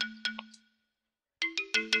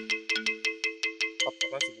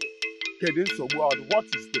 What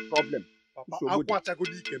is the problem?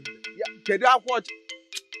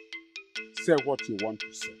 Say what you want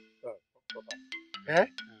to say. Eh?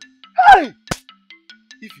 Hey!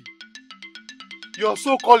 Ify! You're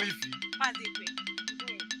so called Ify.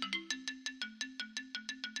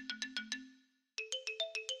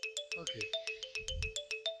 Okay.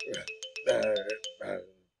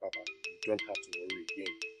 Papa, you don't have to worry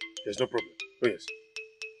again. There's no problem. Oh yes.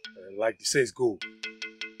 Like the says go.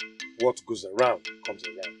 What goes around comes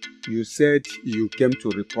around. You said you came to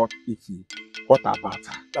report Ify. What about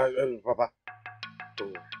her? Papa.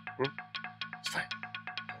 Don't worry. It's fine.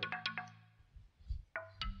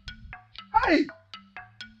 Hey!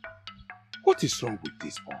 What is wrong with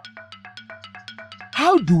this boy?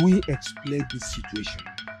 How do we explain this situation?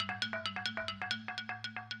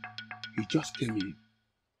 He just came in.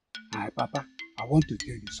 Hi, Papa, I want to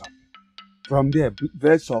tell you something. From there,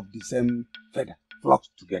 birds of the same feather flock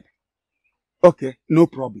together. Okay, no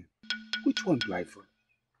problem. Which one do I follow?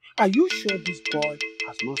 Are you sure this boy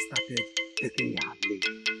has not started taking your blade?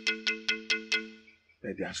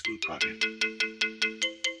 But there's no problem.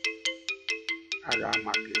 I got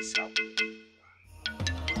my place out.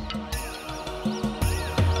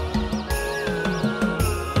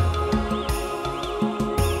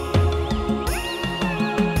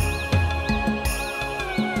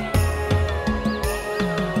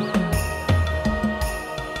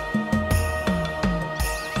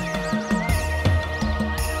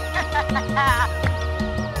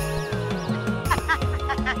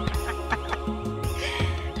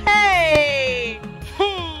 Hey!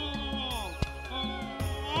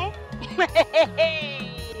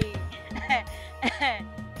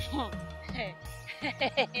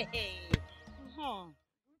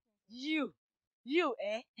 You,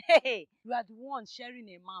 eh? Hey, you are the one sharing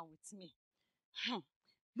a man with me.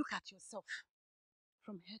 Look at yourself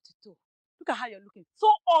from head to toe. Look at how you're looking. So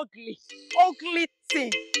ugly. Ugly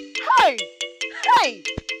thing. Hey! Hey!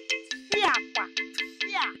 Fear.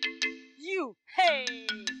 You, hey!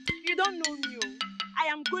 You don't know me. Oh. I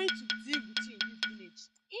am going to deal with you in this village.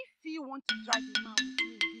 If you want to drag a man with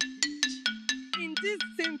me in this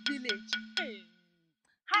same village, hey!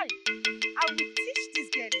 Hi! I will teach this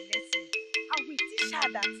girl a lesson. I will teach her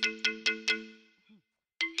that.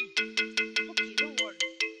 Okay, don't worry.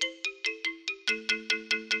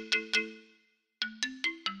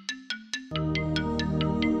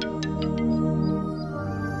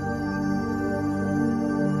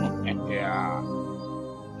 Yeah.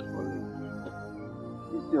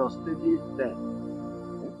 This is your steady step.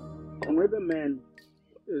 Some other men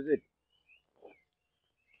is it?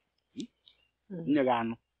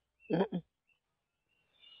 You're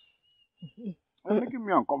making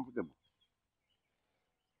me uncomfortable.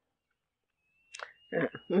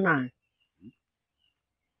 Nah.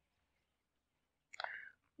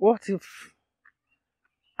 What if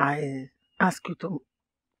I ask you to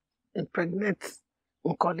impregnate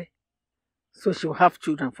Okolie so she'll have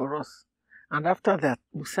children for us, and after that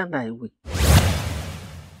we'll send her away?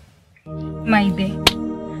 My dear,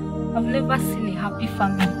 I've never seen a happy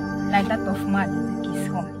family like that of Maduki's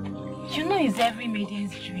home. You know it's every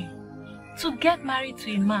maiden's dream to get married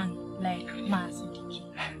to a man like Mazudiki.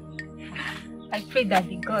 I pray that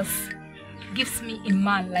the gods gives me a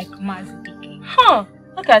man like Mazudiki. Huh,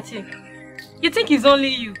 look at you. You think it's only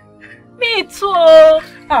you? Me too.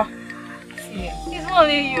 Ah, Serious. it's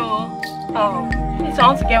only you. Oh, I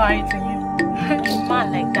want to get married to you. A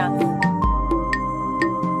man like that.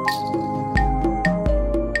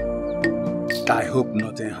 I hope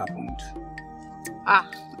nothing happened. Ah,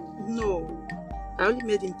 no. I only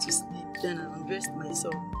made him to sleep, then I undressed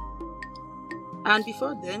myself. And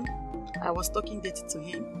before then, I was talking dirty to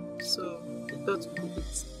him, so I thought we did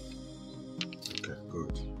it. Okay,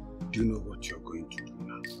 good. Do you know what you're going to do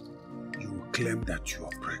now? You will claim that you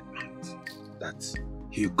are pregnant. That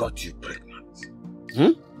he got you pregnant.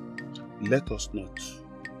 Let us not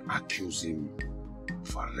accuse him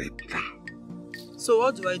for rape now. So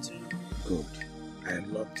what do I do? Good. I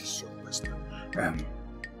love this your question.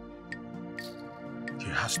 He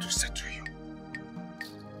has to settle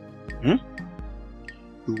you.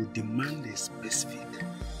 You will demand a specific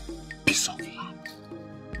piece of land.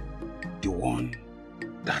 The one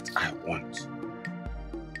that I want.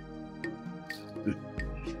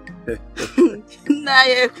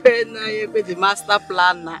 The master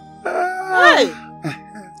planner. Hey!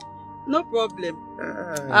 No problem.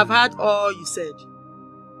 I've heard all you said.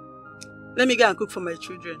 Let me go and cook for my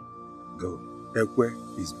children. Go. Ekwe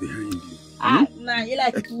is behind you. Nah, you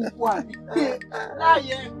like to cook one. Hey,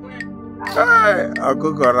 I'll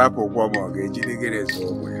cook a rap of woman.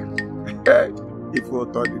 If you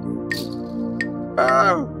thought it.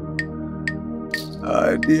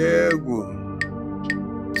 Diego.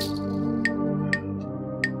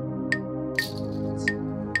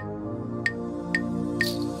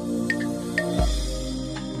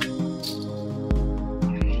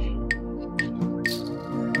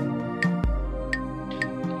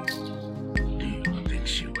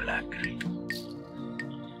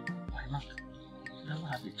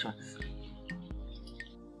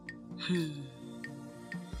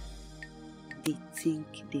 They think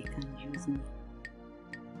they can use me.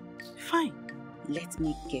 Fine, let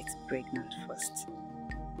me get pregnant first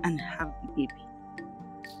and have the baby.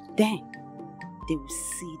 Then they will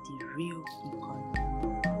see the real Okolie.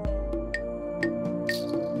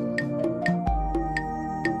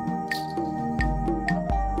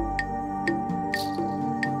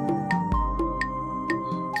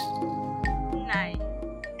 Nine.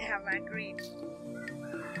 I have agreed.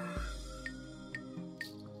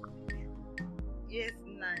 Yes,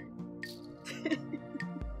 nine.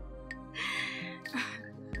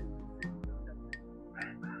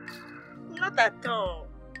 Not at all.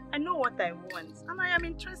 I know what I want, and I am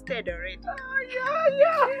interested already.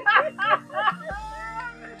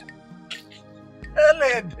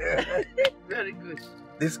 Ellen! Very good.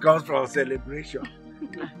 This comes from celebration.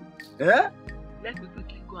 Yeah? Let me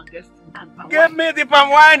quickly go and get some palm wine. Give me the palm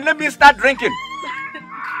wine. Let me start drinking.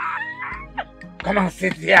 Come on,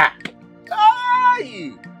 sit here.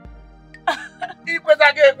 Aye!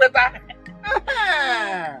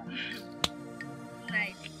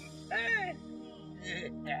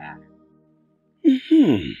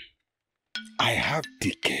 I have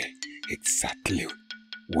DK exactly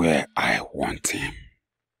where I want him.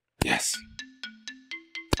 Yes.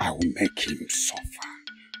 I will make him suffer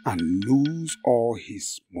and lose all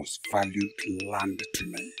his most valued land to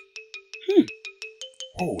me.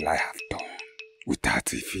 What will I have done without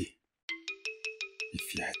Ify?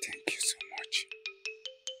 Ify, I thank you so much.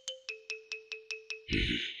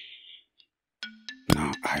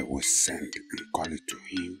 Now I will send Okolie to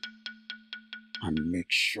him and make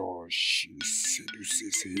sure she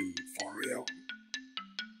seduces him for real.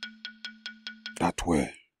 That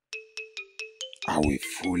way, I will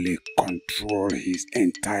fully control his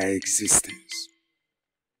entire existence.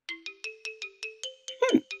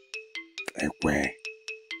 Ekwe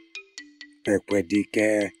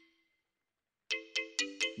Dike,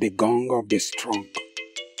 the gong of the strong,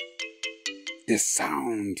 the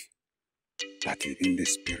sound that even the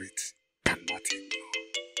spirit cannot ignore.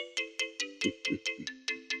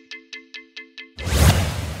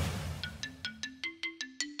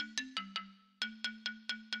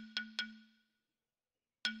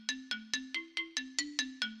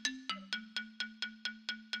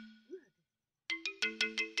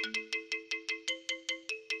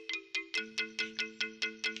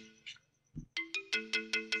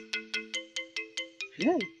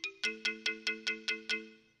 Yeah.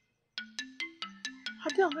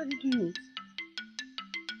 Have they already done it?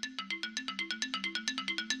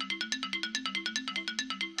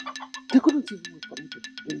 They couldn't even wait for me to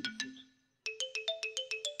bring the food.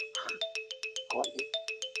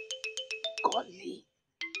 Golly.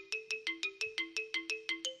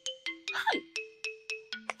 Hi.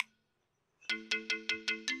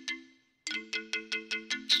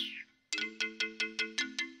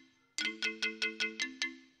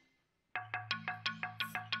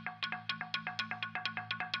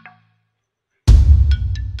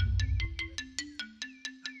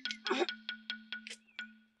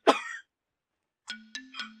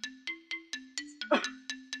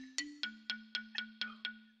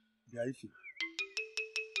 Yaifi.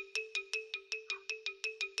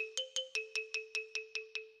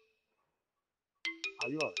 Are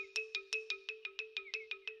you alright?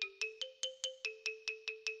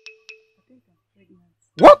 I think I'm pregnant.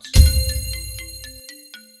 What?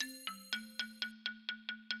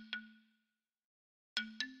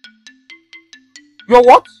 You're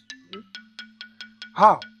what?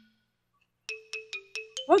 How?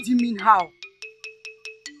 What do you mean, how?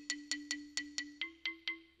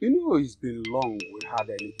 You know it's been long we had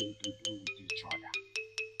anything to do with each other.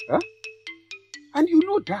 Huh? And you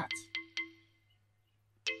know that.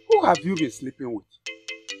 Who have you been sleeping with?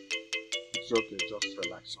 It's okay, just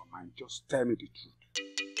relax your mind. Just tell me the truth.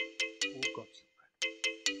 Who got you?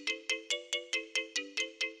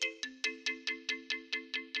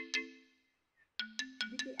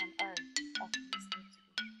 Dike and I are listening to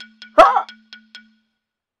you. Ah!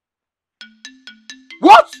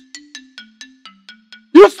 What?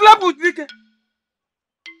 You slept with Dike?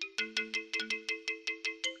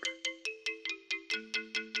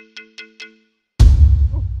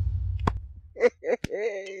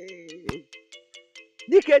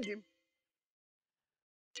 Dike Jim.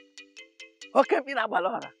 Okay, Pina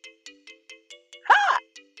Balora. Ha!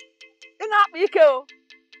 Ina Ike o.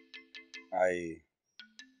 I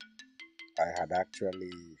had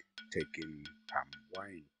actually taken palm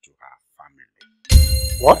wine to her family.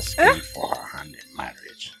 What? Asking for her hand in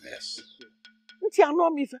marriage, yes.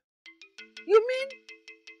 You mean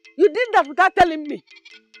you did that without telling me?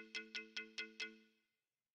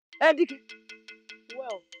 Dike.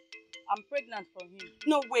 Well, I'm pregnant for him.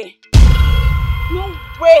 No way. No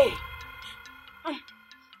way.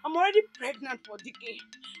 I'm already pregnant for Dike.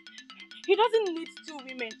 He doesn't need two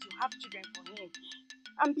women to have children for him.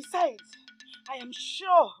 And besides, I am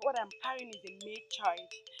sure what I'm carrying is a male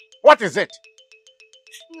child. What is it?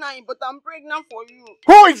 Nine, but I'm pregnant for you.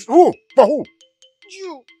 Who is who? For who?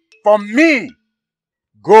 You. For me.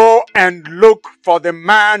 Go and look for the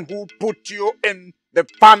man who put you in the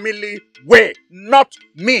family way. Not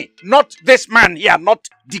me. Not this man here. Not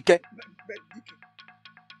Dike.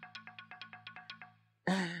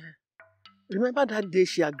 Remember that day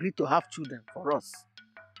she agreed to have children for us?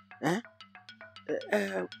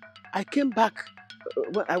 I came back.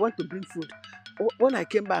 I went to bring food. When I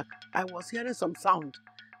came back, I was hearing some sound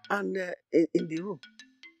and in the room.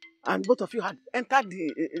 And both of you had entered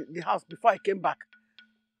the house before I came back.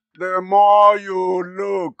 The more you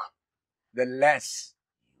look, the less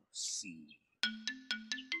you see.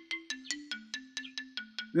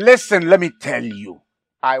 Listen, let me tell you.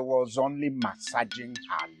 I was only massaging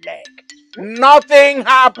her leg. Nothing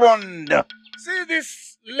happened. See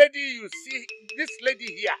this lady you see, this lady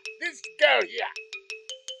here, this girl here.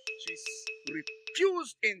 She's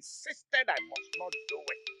refused, insisted I must not do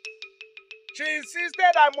it. She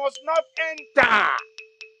insisted I must not enter.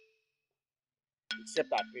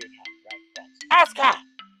 Except I paid her right price. Ask her.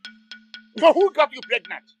 So who got you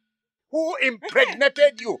pregnant? Who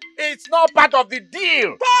impregnated you? It's not part of the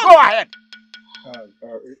deal. Go ahead.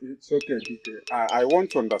 It's okay, Dike. I want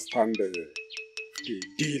to understand the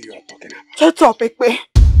deal you're talking about. Shut up, Ekpe.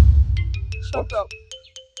 Shut up.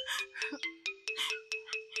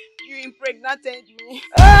 You impregnated me.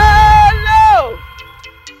 Hello!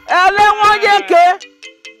 Hello,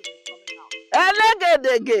 Hello,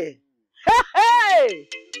 hey!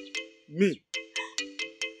 Me?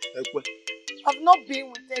 Ekpe. I've not been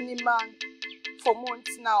with any man for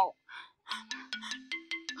months now.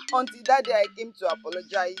 Until that day I came to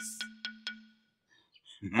apologize.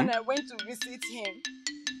 And I went to visit him.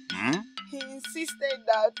 He insisted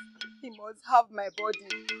that he must have my body.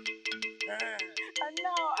 And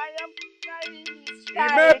now I am carrying his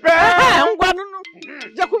child.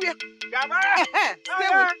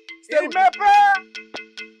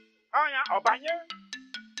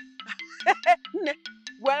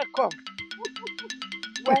 Welcome.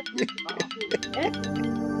 Welcome.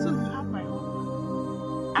 So you have my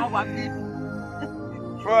husband, our baby.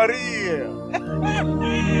 For real.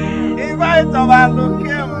 If I overlook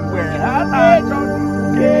him, I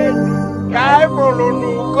don't